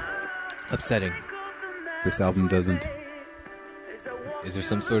doesn't. Upsetting. This album doesn't. Is there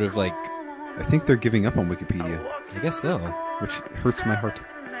some sort of like... I think they're giving up on Wikipedia. I guess so. Which hurts my heart.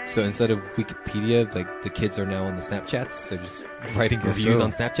 So instead of Wikipedia, it's like the kids are now on the Snapchats? They're just writing reviews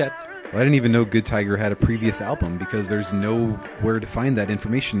on Snapchat? Well, I didn't even know Good Tiger had a previous album because there's nowhere to find that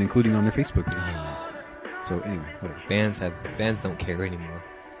information, including on their Facebook page. So anyway, whatever. Bands don't care anymore.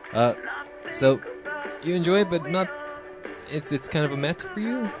 So you enjoy it, but not. It's kind of a meh for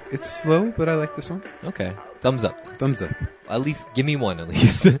you. It's slow, but I like the song. Okay, thumbs up. Thumbs up. At least give me one. At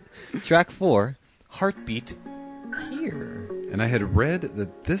least. Track 4, Heartbeat. Here. And I had read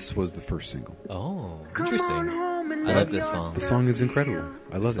that this was the first single. Oh, interesting. I love this song. The song is incredible.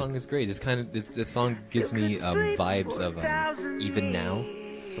 I love it. The song is great. It's kind of this song gives me vibes of Even Now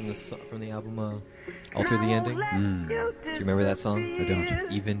from the album Alter the Ending. Do you remember that song? I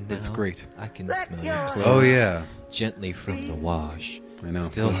don't. Even Now. It's great. I can smell your clothes. Oh yeah. Gently from the wash. I know.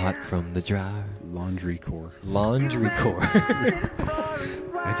 Still hot from the dryer. Laundry core. Laundry core.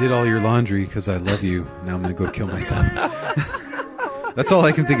 I did all your laundry because I love you. Now I'm going to go kill myself. That's all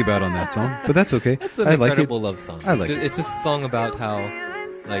I can think about on that song, but that's okay. It's an incredible love song. I like it. It's just a song about how,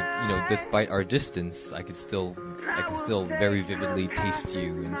 like, despite our distance, I could still very vividly taste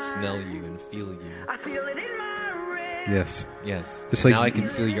you and smell you and feel you. Yes. Yes. Just and like now I can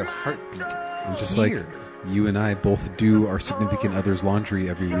feel your heartbeat. And just like you and I both do our significant other's laundry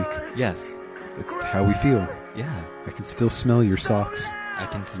every week. Yes. It's how we feel. Yeah. I can still smell your socks. I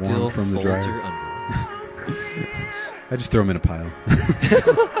can still from the fold dryer. your underwear. I just throw them in a pile.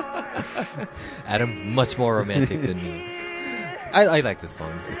 Adam, much more romantic than me. I like this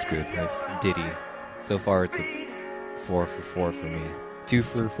song. It's good. Nice ditty. So far, it's a 4 for 4 for me. 2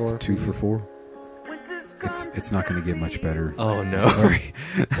 for 4. 2 for 4. It's not going to get much better. Oh no! Sorry.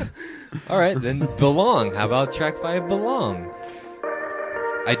 All right, then Belong. How about track 5, Belong?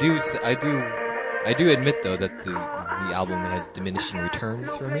 I do admit though that the album has diminishing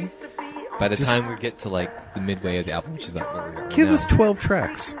returns for me. By the time we get to like the midway of the album, which is about where we are right Give now. us 12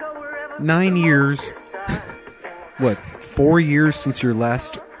 tracks. 9 years. What? 4 years since your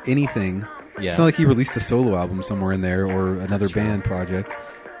last anything. Yeah. It's not like you released a solo album somewhere in there or another band project.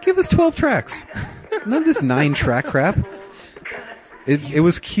 Give us 12 tracks. None of this 9-track crap. It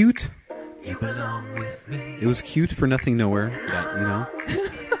was cute. You belong with me. It was cute for Nothing Nowhere. Yeah.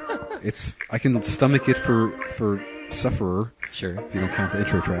 I can stomach it for Sufferer. Sure. If you don't count the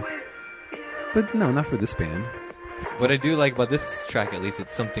intro track. But no, not for this band. What I do like about this track, at least,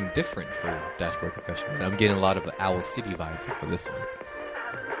 it's something different for Dashboard Confessional. I'm getting a lot of Owl City vibes for this one.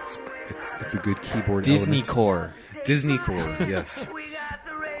 It's a good keyboard Disney element. core. Disney core, yes.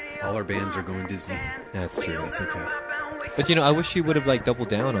 All our bands are going Disney. That's true. That's okay. But I wish he would have like doubled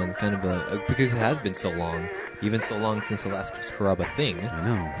down on kind of because it has been so long, even so long since the last Karaba thing. I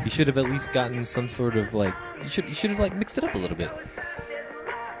know. You should have at least gotten some sort of like you should have like mixed it up a little bit.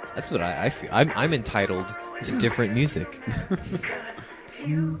 That's what I feel. I'm entitled to different music.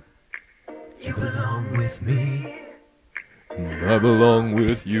 You belong with me. I belong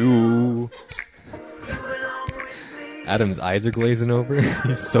with you. Adam's eyes are glazing over.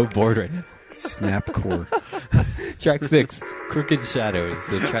 He's so bored right now. Snapcore. Track 6, Crooked Shadows.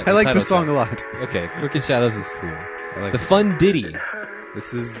 I like this song a lot. Okay, Crooked Shadows is cool. Like it's a fun ditty.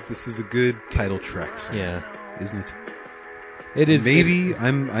 This is a good title track song, yeah, isn't it? It is. Maybe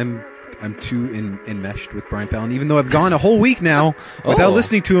I'm too enmeshed with Brian Fallon. Even though I've gone a whole week now without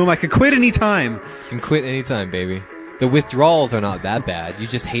listening to him, I could quit any time. You can quit any time, baby. The withdrawals are not that bad. You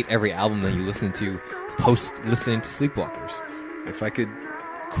just hate every album that you listen to post listening to Sleepwalkers. If I could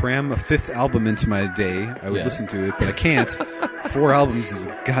cram a 5th album into my day, I would listen to it, but I can't. 4 albums is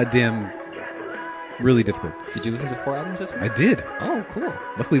goddamn really difficult. Did you listen to 4 albums this week? I did. Oh, cool.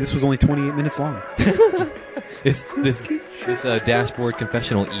 Luckily, this was only 28 minutes long. This Dashboard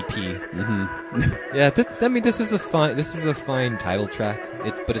Confessional EP. Mm-hmm. Yeah, this is a fine title track.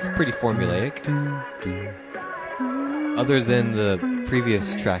 But it's pretty formulaic. Other than the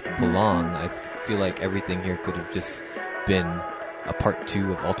previous track, Belong, I feel like everything here could have just been a part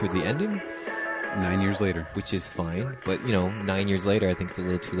 2 of Alter the Ending. 9 years later. Which is fine, but 9 years later, I think it's a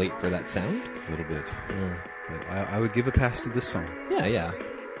little too late for that sound. A little bit. Yeah. But I would give a pass to this song. Yeah.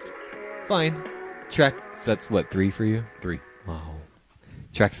 Fine. Track, that's what, 3 for you? 3. Wow.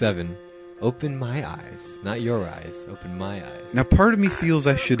 Track 7. Open my eyes. Not your eyes. Open my eyes. Now, part of me feels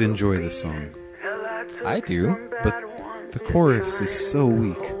I should enjoy this song. I do. But the chorus is so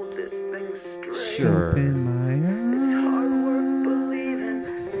weak. Sure. Open my eyes.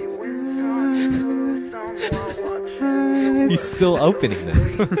 He's still opening them.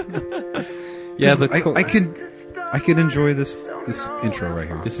 Yeah, but I could enjoy this intro right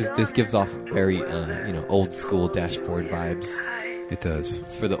here. This gives off very old school Dashboard vibes. It does.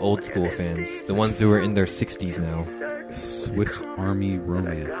 It's for the old school fans, the ones who are in their 60s now. Swiss Army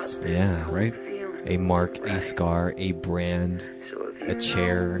Romance. Yeah, right. A mark, a scar, a brand, a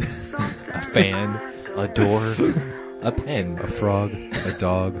chair, a fan, a door, a pen, a frog, a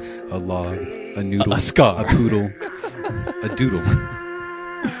dog, a log, a noodle, a scar, a poodle, a doodle.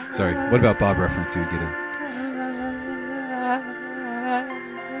 Sorry, what about Bob reference you would get in?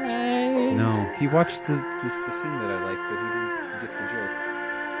 No, he watched the scene that I liked, but he didn't get the joke.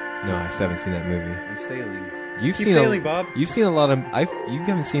 No, I still haven't seen that movie. I'm sailing. Keep seen sailing, Bob. You've seen a lot of. You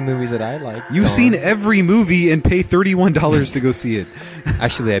haven't seen movies that I like. You've seen every movie and pay $31 to go see it.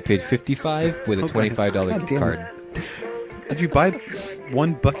 Actually, I paid $55 with a $25 gift card. Did you buy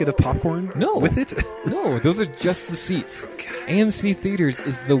one bucket of popcorn? No. With it? No, those are just the seats. AMC Theaters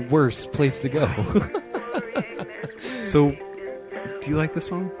is the worst place to go. So, do you like this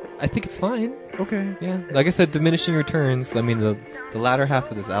song? I think it's fine. Okay. Yeah. Like I said, diminishing returns. I mean, the latter half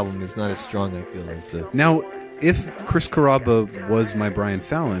of this album is not as strong, I feel, as the... Now, if Chris Carrabba was my Brian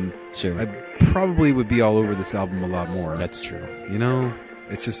Fallon, sure, I probably would be all over this album a lot more. That's true.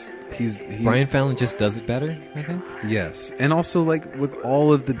 It's just... Brian Fallon just does it better, I think. Yes. And also, like, with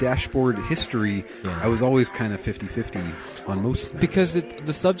all of the Dashboard history, I was always kind of 50-50 on most things. Because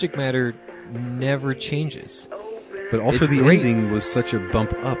the subject matter never changes. But also the ending was such a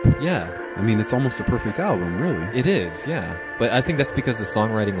bump up. Yeah. I mean, it's almost a perfect album, really. It is, yeah. But I think that's because the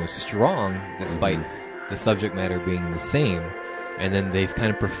songwriting was strong, despite the subject matter being the same. And then they've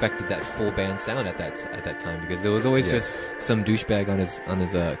kind of perfected that full band sound at that time, because there was always just some douchebag on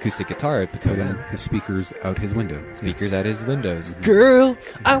his acoustic guitar putting his speakers out his window. Speakers out his windows. Girl,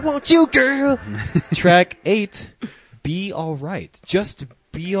 I want you, girl. Track 8, Be Alright. Just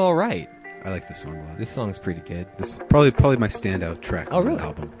Be Alright. I like this song a lot. This song's pretty good. This is probably my standout track on the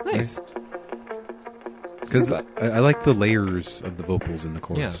album. Nice. Because I like the layers of the vocals in the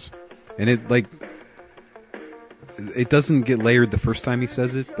chorus. Yeah. And it doesn't get layered the first time he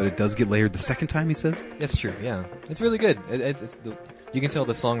says it, but it does get layered the second time he says it. That's true, yeah. It's really good. You can tell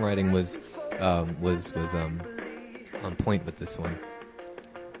the songwriting was on point with this one.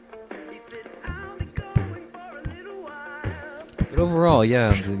 But overall,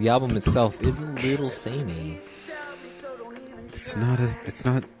 yeah, the album itself is a little samey. It's not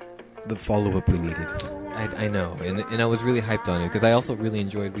the follow-up we needed. I know, and I was really hyped on it, because I also really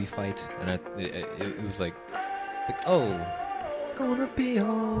enjoyed We Fight, and it was like, oh, gonna be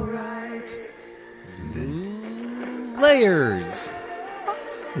alright. Layers.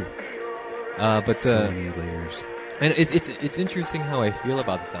 But so many layers. And it's interesting how I feel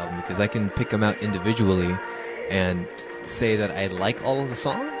about this album, because I can pick them out individually and say that I like all of the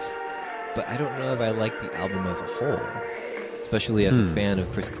songs, but I don't know if I like the album as a whole, especially as a fan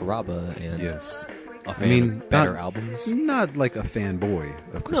of Chris Carrabba and a fan of better albums. Not like a fanboy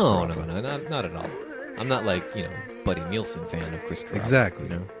of Chris Carrabba. No, not at all. I'm not like, Buddy Nielsen fan of Chris Carrabba. Exactly.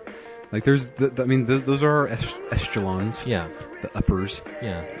 Like there's those are our echelons. Yeah. The uppers.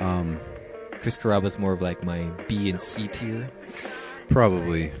 Yeah. Chris Carrabba's more of like my B and C tier.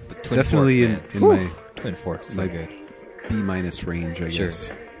 Probably. But Twin Definitely Forks, in my Twin Forks is so good. B- range, I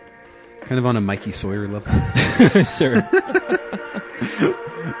guess. Kind of on a Mikey Sawyer level. Sure.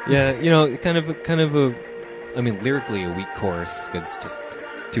 Yeah, kind of a, lyrically a weak chorus, because it's just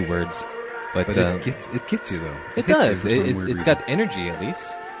 2 words. But it gets you though. It does. It's got energy at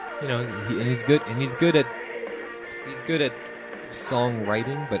least. He's good at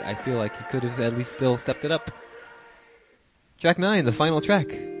songwriting, but I feel like he could have at least still stepped it up. Track 9, the final track.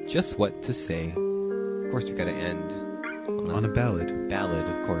 Just What to Say. Of course, we got to end on a ballad. Ballad,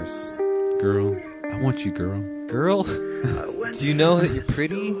 of course. Girl, I want you, girl. Girl, do you know that you're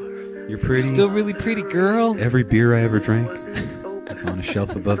pretty? You're pretty. You're still really pretty, girl. Every beer I ever drank is on a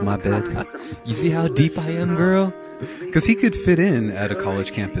shelf above my bed. You see how deep I am, girl? Because he could fit in at a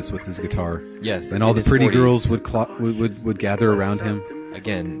college campus with his guitar. Yes. And all the pretty 40s. Girls would gather around him.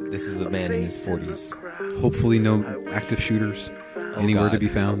 Again, this is a man in his 40s. Hopefully no active shooters anywhere to be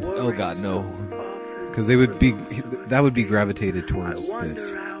found. Oh, God, no. Because that would be gravitated towards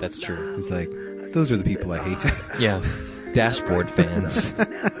this. That's true. It's like, those are the people I hate. Yes. Dashboard fans.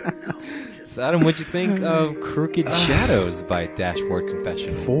 So, Adam, what'd you think of Crooked Shadows by Dashboard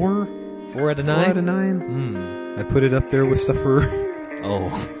Confessional? 4? 4 out of 9? 4 out of 9? I put it up there with Sufferer. Oh.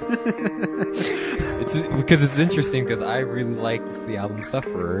 Because it's interesting because I really like the album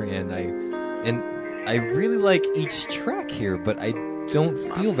Sufferer, and I really like each track here, but I don't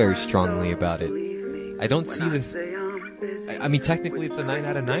feel very strongly about it. I don't see this. I mean, technically, it's a 9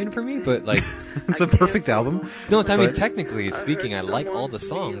 out of 9 for me, but like, it's a perfect album. No, I mean, technically speaking, I like all the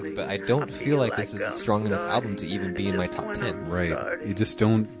songs, but I don't feel like this is a strong enough album to even be in my top 10. Right. You just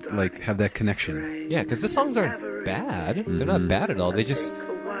don't like have that connection. Yeah, because the songs aren't bad. Mm-hmm. They're not bad at all. They just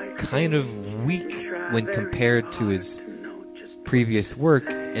kind of weak when compared to his previous work,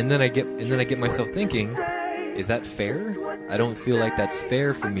 and then I get myself thinking, is that fair? I don't feel like that's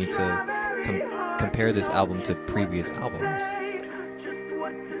fair for me to compare this album to previous albums.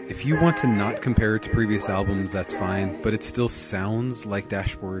 If you want to not compare it to previous albums, that's fine, but it still sounds like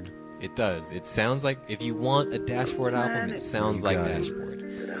Dashboard. It does. It sounds like, if you want a Dashboard album, it sounds like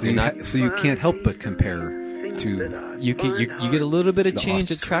Dashboard. So you can't help but compare to... You get a little bit of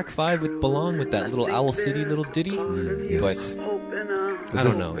change at track 5 with Belong, with that little Owl City little ditty, yes. but I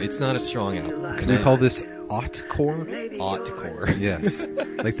don't know. It's not a strong album. Can we call this aught-core? Aught-core. Yes.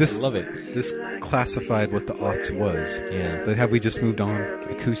 Like this. I love it. This classified what the aughts was. Yeah. But have we just moved on?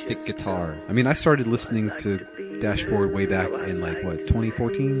 Acoustic guitar. I mean, I started listening to Dashboard way back in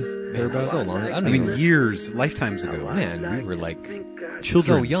 2014? Thereabouts? So long. I mean, years, lifetimes ago. Man, we were like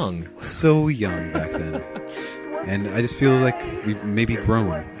children. So young. So young back then. And I just feel like we've maybe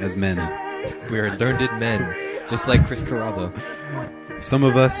grown as men. We're learned men, just like Chris Carrabba. Some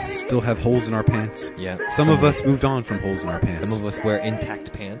of us still have holes in our pants. Yeah. Some of us moved on from holes in our pants. Some of us wear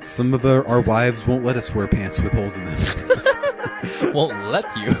intact pants. Some of our wives won't let us wear pants with holes in them. Won't let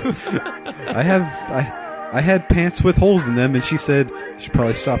you. I had pants with holes in them, and she said, you should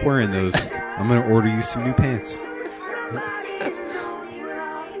probably stop wearing those. I'm going to order you some new pants.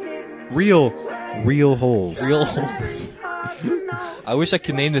 Real holes. Real holes. I wish I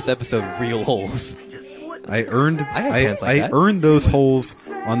could name this episode Real Holes. I earned those holes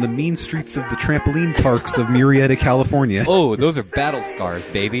on the mean streets of the trampoline parks of Murrieta, California. Oh, those are battle scars,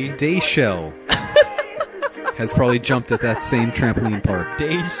 baby. Dayshell has probably jumped at that same trampoline park.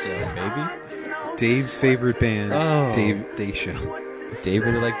 Dayshell, baby. Dave's favorite band, Dayshell. Dave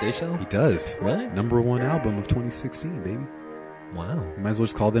really likes Dayshell? He does. Really? #1 album of 2016, baby. Wow. You might as well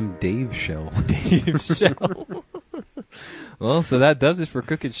just call them Dave Shell. Dave Shell. Well, so that does it for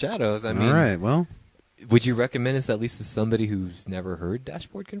Crooked Shadows. I mean, all right, well. Would you recommend this at least to somebody who's never heard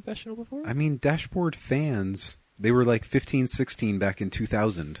Dashboard Confessional before? I mean, Dashboard fans, they were like 15, 16 back in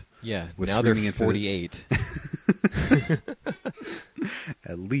 2000. Yeah, now they're 48.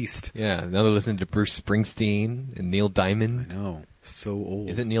 At least. Yeah, now they're listening to Bruce Springsteen and Neil Diamond. I know, so old.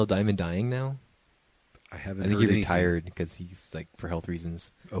 Isn't Neil Diamond dying now? I haven't. I think heard he retired because he's for health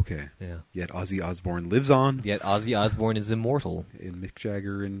reasons. Okay. Yeah. Yet Ozzy Osbourne lives on. Yet Ozzy Osbourne is immortal. And Mick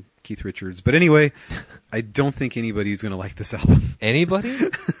Jagger and Keith Richards. But anyway, I don't think anybody's going to like this album. Anybody?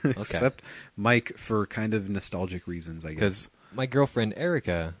 Okay. Except Mike for kind of nostalgic reasons, I guess. Because my girlfriend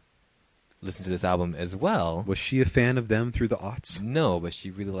Erica listened to this album as well. Was she a fan of them through the aughts? No, but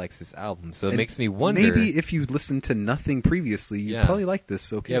she really likes this album. So it makes me wonder. Maybe if you listened to nothing previously, you'd probably like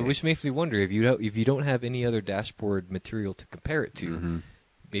this. Okay. Yeah, which makes me wonder if you don't have any other Dashboard material to compare it to,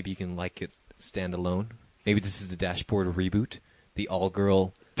 maybe you can like it standalone. Maybe this is the Dashboard reboot, the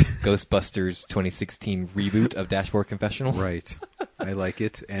all-girl Ghostbusters 2016 reboot of Dashboard Confessional. Right. I like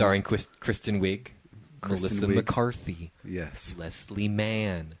it. Starring Kristen Wiig. Melissa McCarthy. Yes. Leslie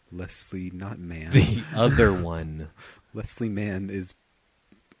Mann. Leslie, not Mann. The other one. Leslie Mann is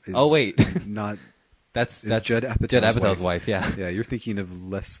oh, wait. Not... That's Judd Apatow's Judd Apatow's wife, yeah. Yeah, you're thinking of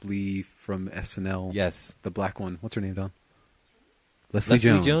Leslie from SNL. Yes. The black one. What's her name, Don? Leslie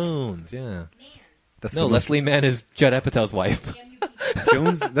Jones, yeah. That's Leslie Mann is Judd Apatow's wife.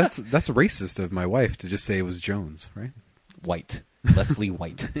 Jones, that's racist of my wife to just say it was Jones, right? White. Leslie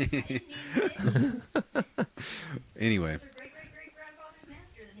White. Anyway.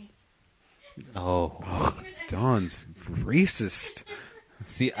 Oh, Don's racist.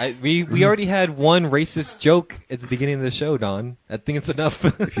 See, we already had one racist joke at the beginning of the show, Don. I think it's enough.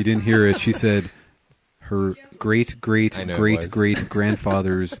 If you didn't hear it, she said her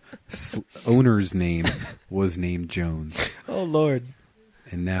great-great-great-grandfather's owner's name was named Jones. Oh, Lord.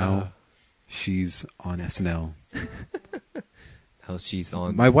 And now she's on SNL. how she's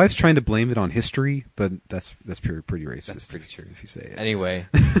on. My wife's trying to blame it on history, but that's pretty racist. That's pretty true if you say it. Anyway,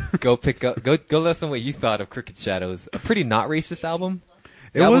 go let us know what you thought of Crooked Shadows. A pretty not racist album.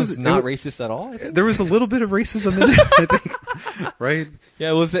 It was not racist at all. There was a little bit of racism in it, I think. Right?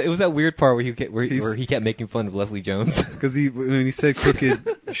 Yeah, it was that weird part where he kept making fun of Leslie Jones because when he said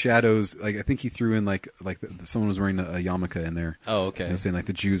Crooked Shadows, like I think he threw in like someone was wearing a yarmulke in there. Oh, okay. You know, saying like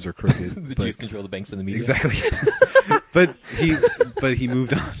the Jews are crooked. Jews control the banks and the media. Exactly. but he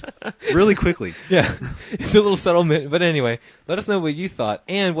moved on really quickly. Yeah, it's a little settlement. But anyway, let us know what you thought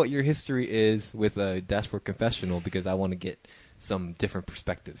and what your history is with Dashboard Confessional, because I want to get some different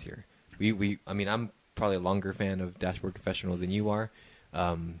perspectives here. I mean, I'm probably a longer fan of Dashboard Confessional than you are.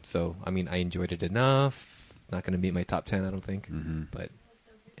 So, I mean, I enjoyed it enough. Not going to meet my top 10, I don't think. Mm-hmm. But,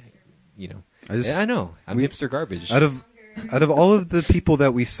 you know, I know. I'm hipster garbage. Out of all of the people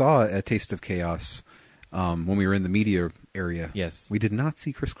that we saw at Taste of Chaos, when we were in the media area, yes, we did not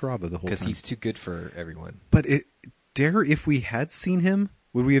see Chris Carrabba the whole time. Because he's too good for everyone. But if we had seen him,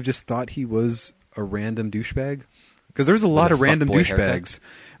 would we have just thought he was a random douchebag? Because there's a lot of random douchebags.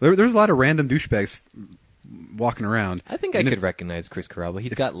 There's a lot of random douchebags walking around. I think I could recognize Chris Carrabba.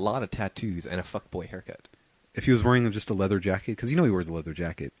 He's got a lot of tattoos and a fuckboy haircut. If he was wearing just a leather jacket, because you know he wears a leather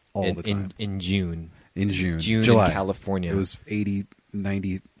jacket all the time. In June. July. In California. It was 80,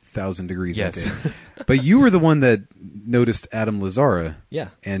 90,000 degrees yes. that day. But you were the one that noticed Adam Lazzara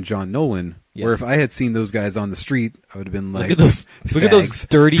and John Nolan, where if I had seen those guys on the street, I would have been like, look at those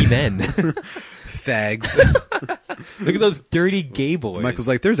dirty men. Fags. Look at those dirty gay boys. Michael's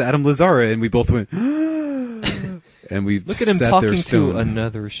like, there's Adam Lazzara, and we both went, and we look at him talking to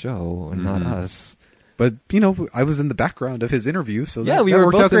another show, and not us. But you know, I was in the background of his interview, so we that were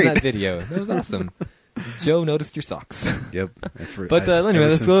worked both out great. in that video. That was awesome. Joe noticed your socks. Yep. But anyway,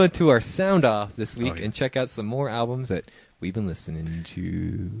 let's go into our sound off this week and check out some more albums that we've been listening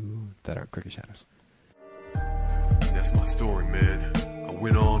to that aren't Crooked Shadows. That's my story, man. I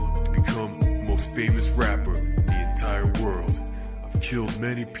went on to become the most famous rapper in the entire world. I've killed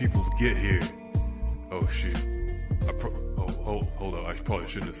many people to get here. Oh shit. Hold on. I probably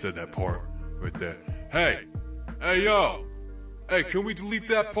shouldn't have said that part right there. Hey, yo. Hey, can we delete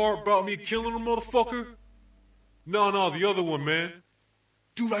that part about me killing a motherfucker? No, the other one, man.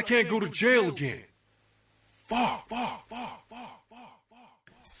 Dude, I can't go to jail again. Fuck.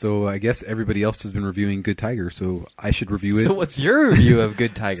 So I guess everybody else has been reviewing Good Tiger, so I should review it. So what's your review of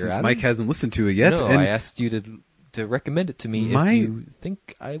Good Tiger, Since Adam? Mike hasn't listened to it yet. No, and I asked you to recommend it to me if you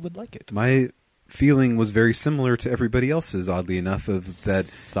think I would like it. My feeling was very similar to everybody else's, oddly enough, of that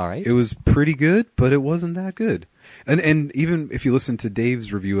Sorry? It was pretty good, but it wasn't that good. And even if you listen to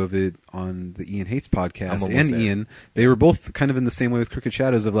Dave's review of it on the Ian Hates podcast and Ian, they were both kind of in the same way with Crooked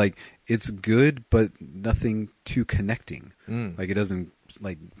Shadows of like, it's good, but nothing too connecting. Like it doesn't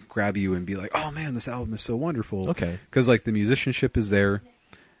like grab you and be like, oh man, this album is so wonderful. Okay. Because like the musicianship is there.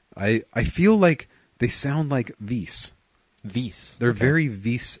 I feel like they sound like Vise. They're very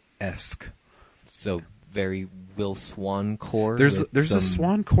Vise-esque. So very Will Swan core. There's a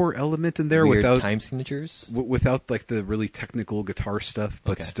Swan core element in there weird without time signatures, without like the really technical guitar stuff,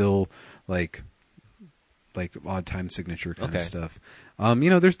 but still like odd time signature kind of stuff. You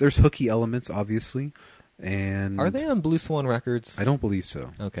know, there's hooky elements obviously, and are they on Blue Swan Records? I don't believe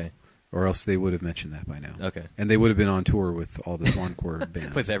so. Okay. Or else they would have mentioned that by now. Okay. And they would have been on tour with all the Swan core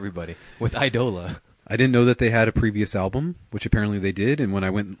bands. With everybody. With Idola. I didn't know that they had a previous album, which apparently they did, and when I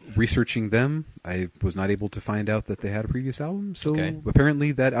went researching them, I was not able to find out that they had a previous album. So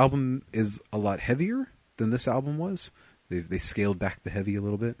apparently that album is a lot heavier than this album was. They scaled back the heavy a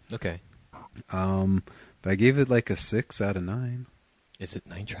little bit. Okay. But I gave it like a 6 out of 9. Is it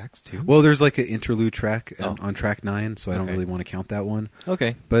 9 tracks too? Well, there's like an interlude track on track 9, so I don't really want to count that one.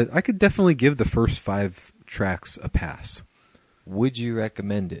 Okay. But I could definitely give the first 5 tracks a pass. Would you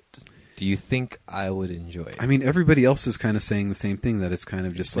recommend it? Do you think I would enjoy it? I mean, everybody else is kind of saying the same thing, that it's kind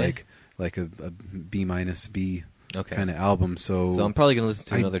of just like a B minus B kind of album. So I'm probably going to listen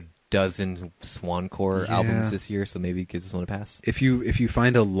to another dozen Swancore albums this year, so maybe give this one a pass. If you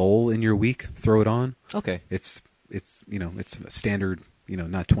find a lull in your week, throw it on. Okay. It's you know, it's a standard, you know,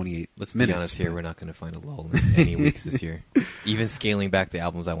 not 28 Let's minutes. Be honest here, we're not going to find a lull in any weeks this year. Even scaling back the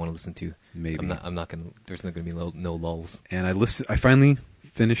albums I want to listen to. Maybe. I'm not going to, there's not going to be no lulls. And I finally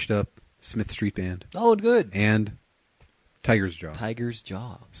finished up Smith Street Band. Oh, good. And Tiger's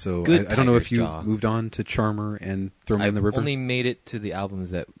Jaw. So I don't know if you moved on to Charmer and Throw Me in the River. I've only made it to the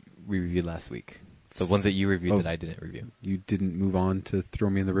albums that we reviewed last week. The ones that you reviewed that I didn't review. You didn't move on to Throw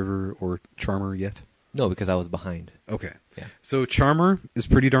Me in the River or Charmer yet? No, because I was behind. Okay. Yeah. So Charmer is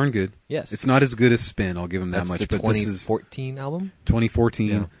pretty darn good. Yes. It's not as good as Spin, I'll give them that much. That's the but this is 2014 album? 2014.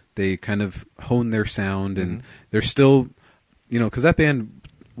 Yeah. They kind of honed their sound, and they're still, because that band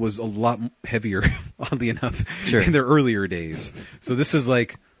was a lot heavier, oddly enough, in their earlier days. So this is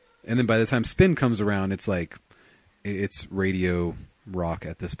like, and then by the time Spin comes around, it's like, it's radio rock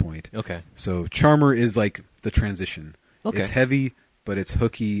at this point. Okay. So Charmer is like the transition. Okay. It's heavy, but it's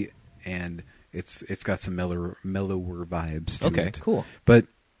hooky, and it's got some mellower vibes to it. Okay, cool. But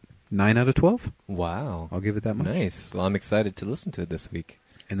 9 out of 12. Wow. I'll give it that much. Nice. Well, I'm excited to listen to it this week.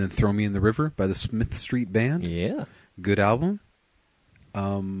 And then Throw Me in the River by the Smith Street Band. Yeah. Good album.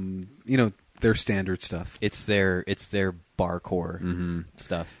 Their standard stuff. It's their barcore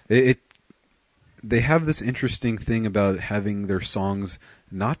stuff. They have this interesting thing about having their songs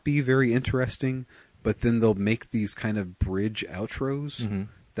not be very interesting, but then they'll make these kind of bridge outros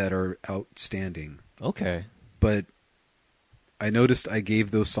that are outstanding. Okay. But I noticed I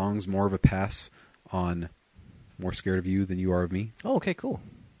gave those songs more of a pass on More Scared of You Than You Are of Me. Oh, okay, cool.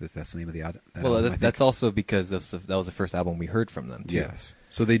 If that's the name of the album. Well, that's also because that was the first album we heard from them, too. Yes.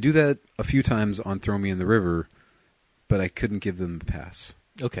 So they do that a few times on Throw Me in the River, but I couldn't give them a pass.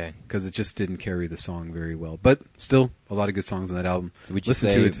 Okay. Because it just didn't carry the song very well. But still, a lot of good songs on that album. So would you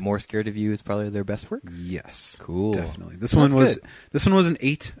say More Scared of You is probably their best work? Yes. Cool. Definitely. This one was an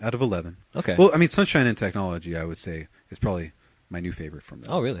 8 out of 11. Okay. Well, I mean, Sunshine and Technology, I would say, is probably my new favorite from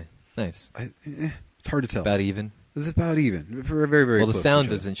them. Oh, really? Nice. It's hard to tell. About even? It's about even. Very, very, very well, the close sound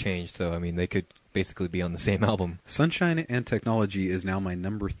to each doesn't change, so, I mean, they could basically be on the same album. Sunshine and Technology is now my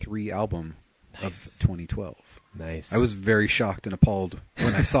number 3 album of 2012. Nice. I was very shocked and appalled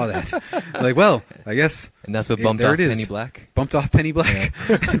when I saw that. Like, well, I guess. And that's what bumped off Penny Black? Bumped off Penny Black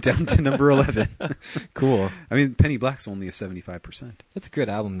down to number 11. Cool. I mean, Penny Black's only a 75%. It's a good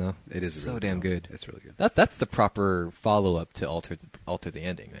album, though. It is so damn good. It's really good. That's the proper follow-up to Alter the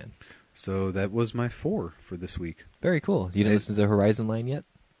Ending, man. So that was my 4 for this week. Very cool. You didn't listen to Horizon Line yet?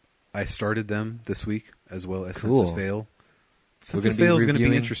 I started them this week, as well as Cool. Census Fail. Census Fail is going to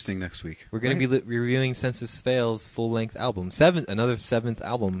be interesting next week. We're going to be reviewing Census Fail's full-length album. Another 7th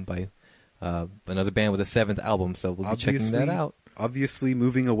album by another band with a 7th album, so we'll be checking that out. Obviously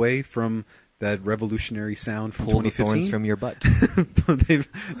moving away from that revolutionary sound from Pull 2015. the thorns from your butt.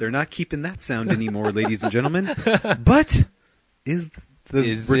 They're not keeping that sound anymore, ladies and gentlemen. But is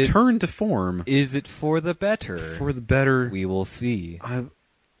the return to form... Is it for the better? For the better. We will see. I'm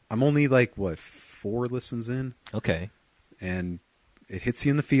only 4 listens in. Okay. And it hits you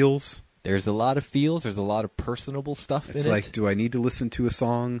in the feels. There's a lot of feels. There's a lot of personable stuff in it. It's like, do I need to listen to a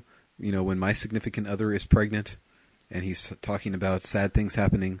song, when my significant other is pregnant and he's talking about sad things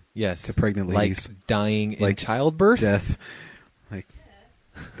happening to pregnant ladies? Like dying in childbirth? Death.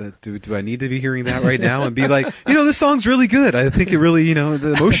 Do I need to be hearing that right now and be like, this song's really good. I think it really,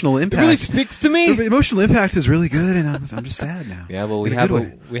 the emotional impact. It really speaks to me. The emotional impact is really good, and I'm just sad now. Yeah, well, we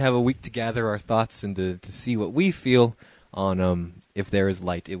have a week to gather our thoughts and to see what we feel on If There Is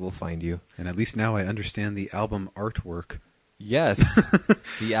Light, It Will Find You. And at least now I understand the album artwork. Yes,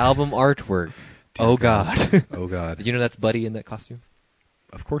 the album artwork. Oh, God. Oh, God. Did you know that's Buddy in that costume?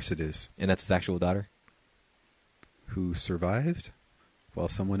 Of course it is. And that's his actual daughter? Who survived? While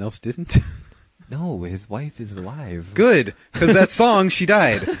someone else didn't? No, his wife is alive. Good, because that song, she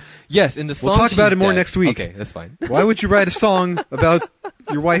died. Yes, in the song we'll talk about it more next week. Okay, that's fine. Why would you write a song about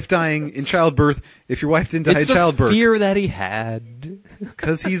your wife dying in childbirth if your wife didn't die in childbirth? It's a fear that he had.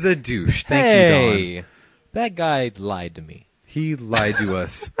 Because he's a douche. Thank you, Don. That guy lied to me. He lied to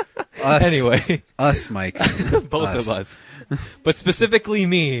us. Us. Anyway. Us, Mike. Both of us. But specifically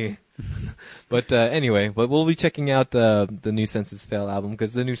me. But anyway, we'll be checking out the new Census Fail album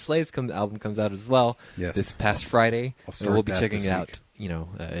because the new Slaves album comes out as well this past Friday. So we'll be checking it out,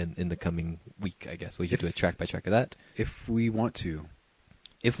 in the coming week, I guess. We should do a track by track of that. If we want to.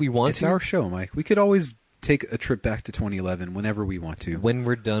 It's our show, Mike. We could always take a trip back to 2011 whenever we want to. When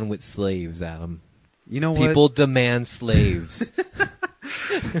we're done with slaves, Adam. You know what? People demand slaves.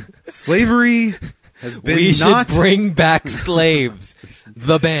 Slavery... We should bring back slaves.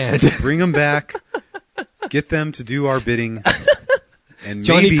 The band. Bring them back. Get them to do our bidding. And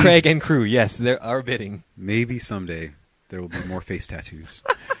Johnny Craig and crew. Yes, they're our bidding. Maybe someday there will be more face tattoos.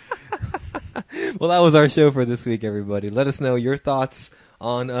 Well, that was our show for this week, everybody. Let us know your thoughts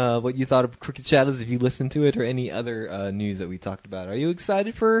on what you thought of Crooked Shadows if you listened to it or any other news that we talked about. Are you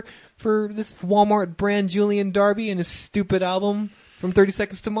excited for this Walmart brand Julian Darby and his stupid album? From 30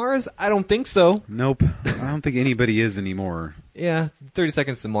 Seconds to Mars? I don't think so. Nope. I don't think anybody is anymore. Yeah, 30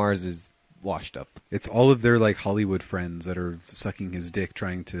 Seconds to Mars is washed up. It's all of their like Hollywood friends that are sucking his dick,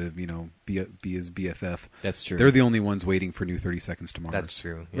 trying to be his BFF. That's true. They're the only ones waiting for New 30 Seconds to Mars. That's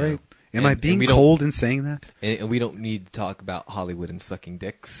true. Yeah. Right? Am I being cold in saying that? And we don't need to talk about Hollywood and sucking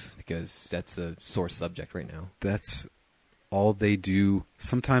dicks because that's a sore subject right now. That's all they do.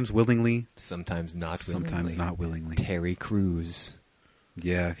 Sometimes willingly, sometimes not. Sometimes not willingly. Terry Crews.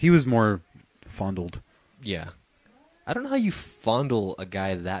 Yeah, he was more fondled. Yeah. I don't know how you fondle a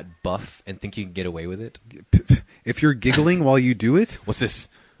guy that buff and think you can get away with it. If you're giggling while you do it... What's this?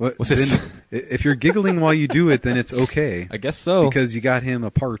 What's this? If you're giggling while you do it, then it's okay. I guess so. Because you got him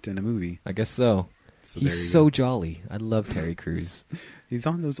a part in a movie. I guess so. He's so jolly. I love Terry Crews. He's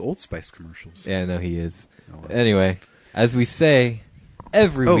on those Old Spice commercials. Yeah, I know he is. Oh, wow. Anyway, as we say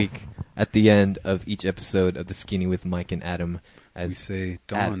every week at the end of each episode of The Skinny with Mike and Adam... we say,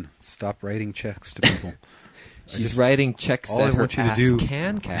 Dawn, stop writing checks to people. She's writing checks that her ass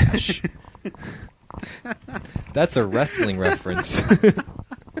can cash. That's a wrestling reference.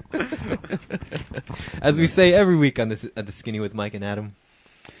 As we say every week on at The Skinny with Mike and Adam.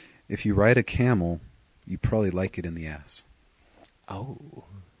 If you ride a camel, you probably like it in the ass. Oh,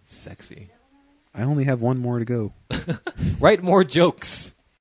 sexy. I only have one more to go. Write more jokes.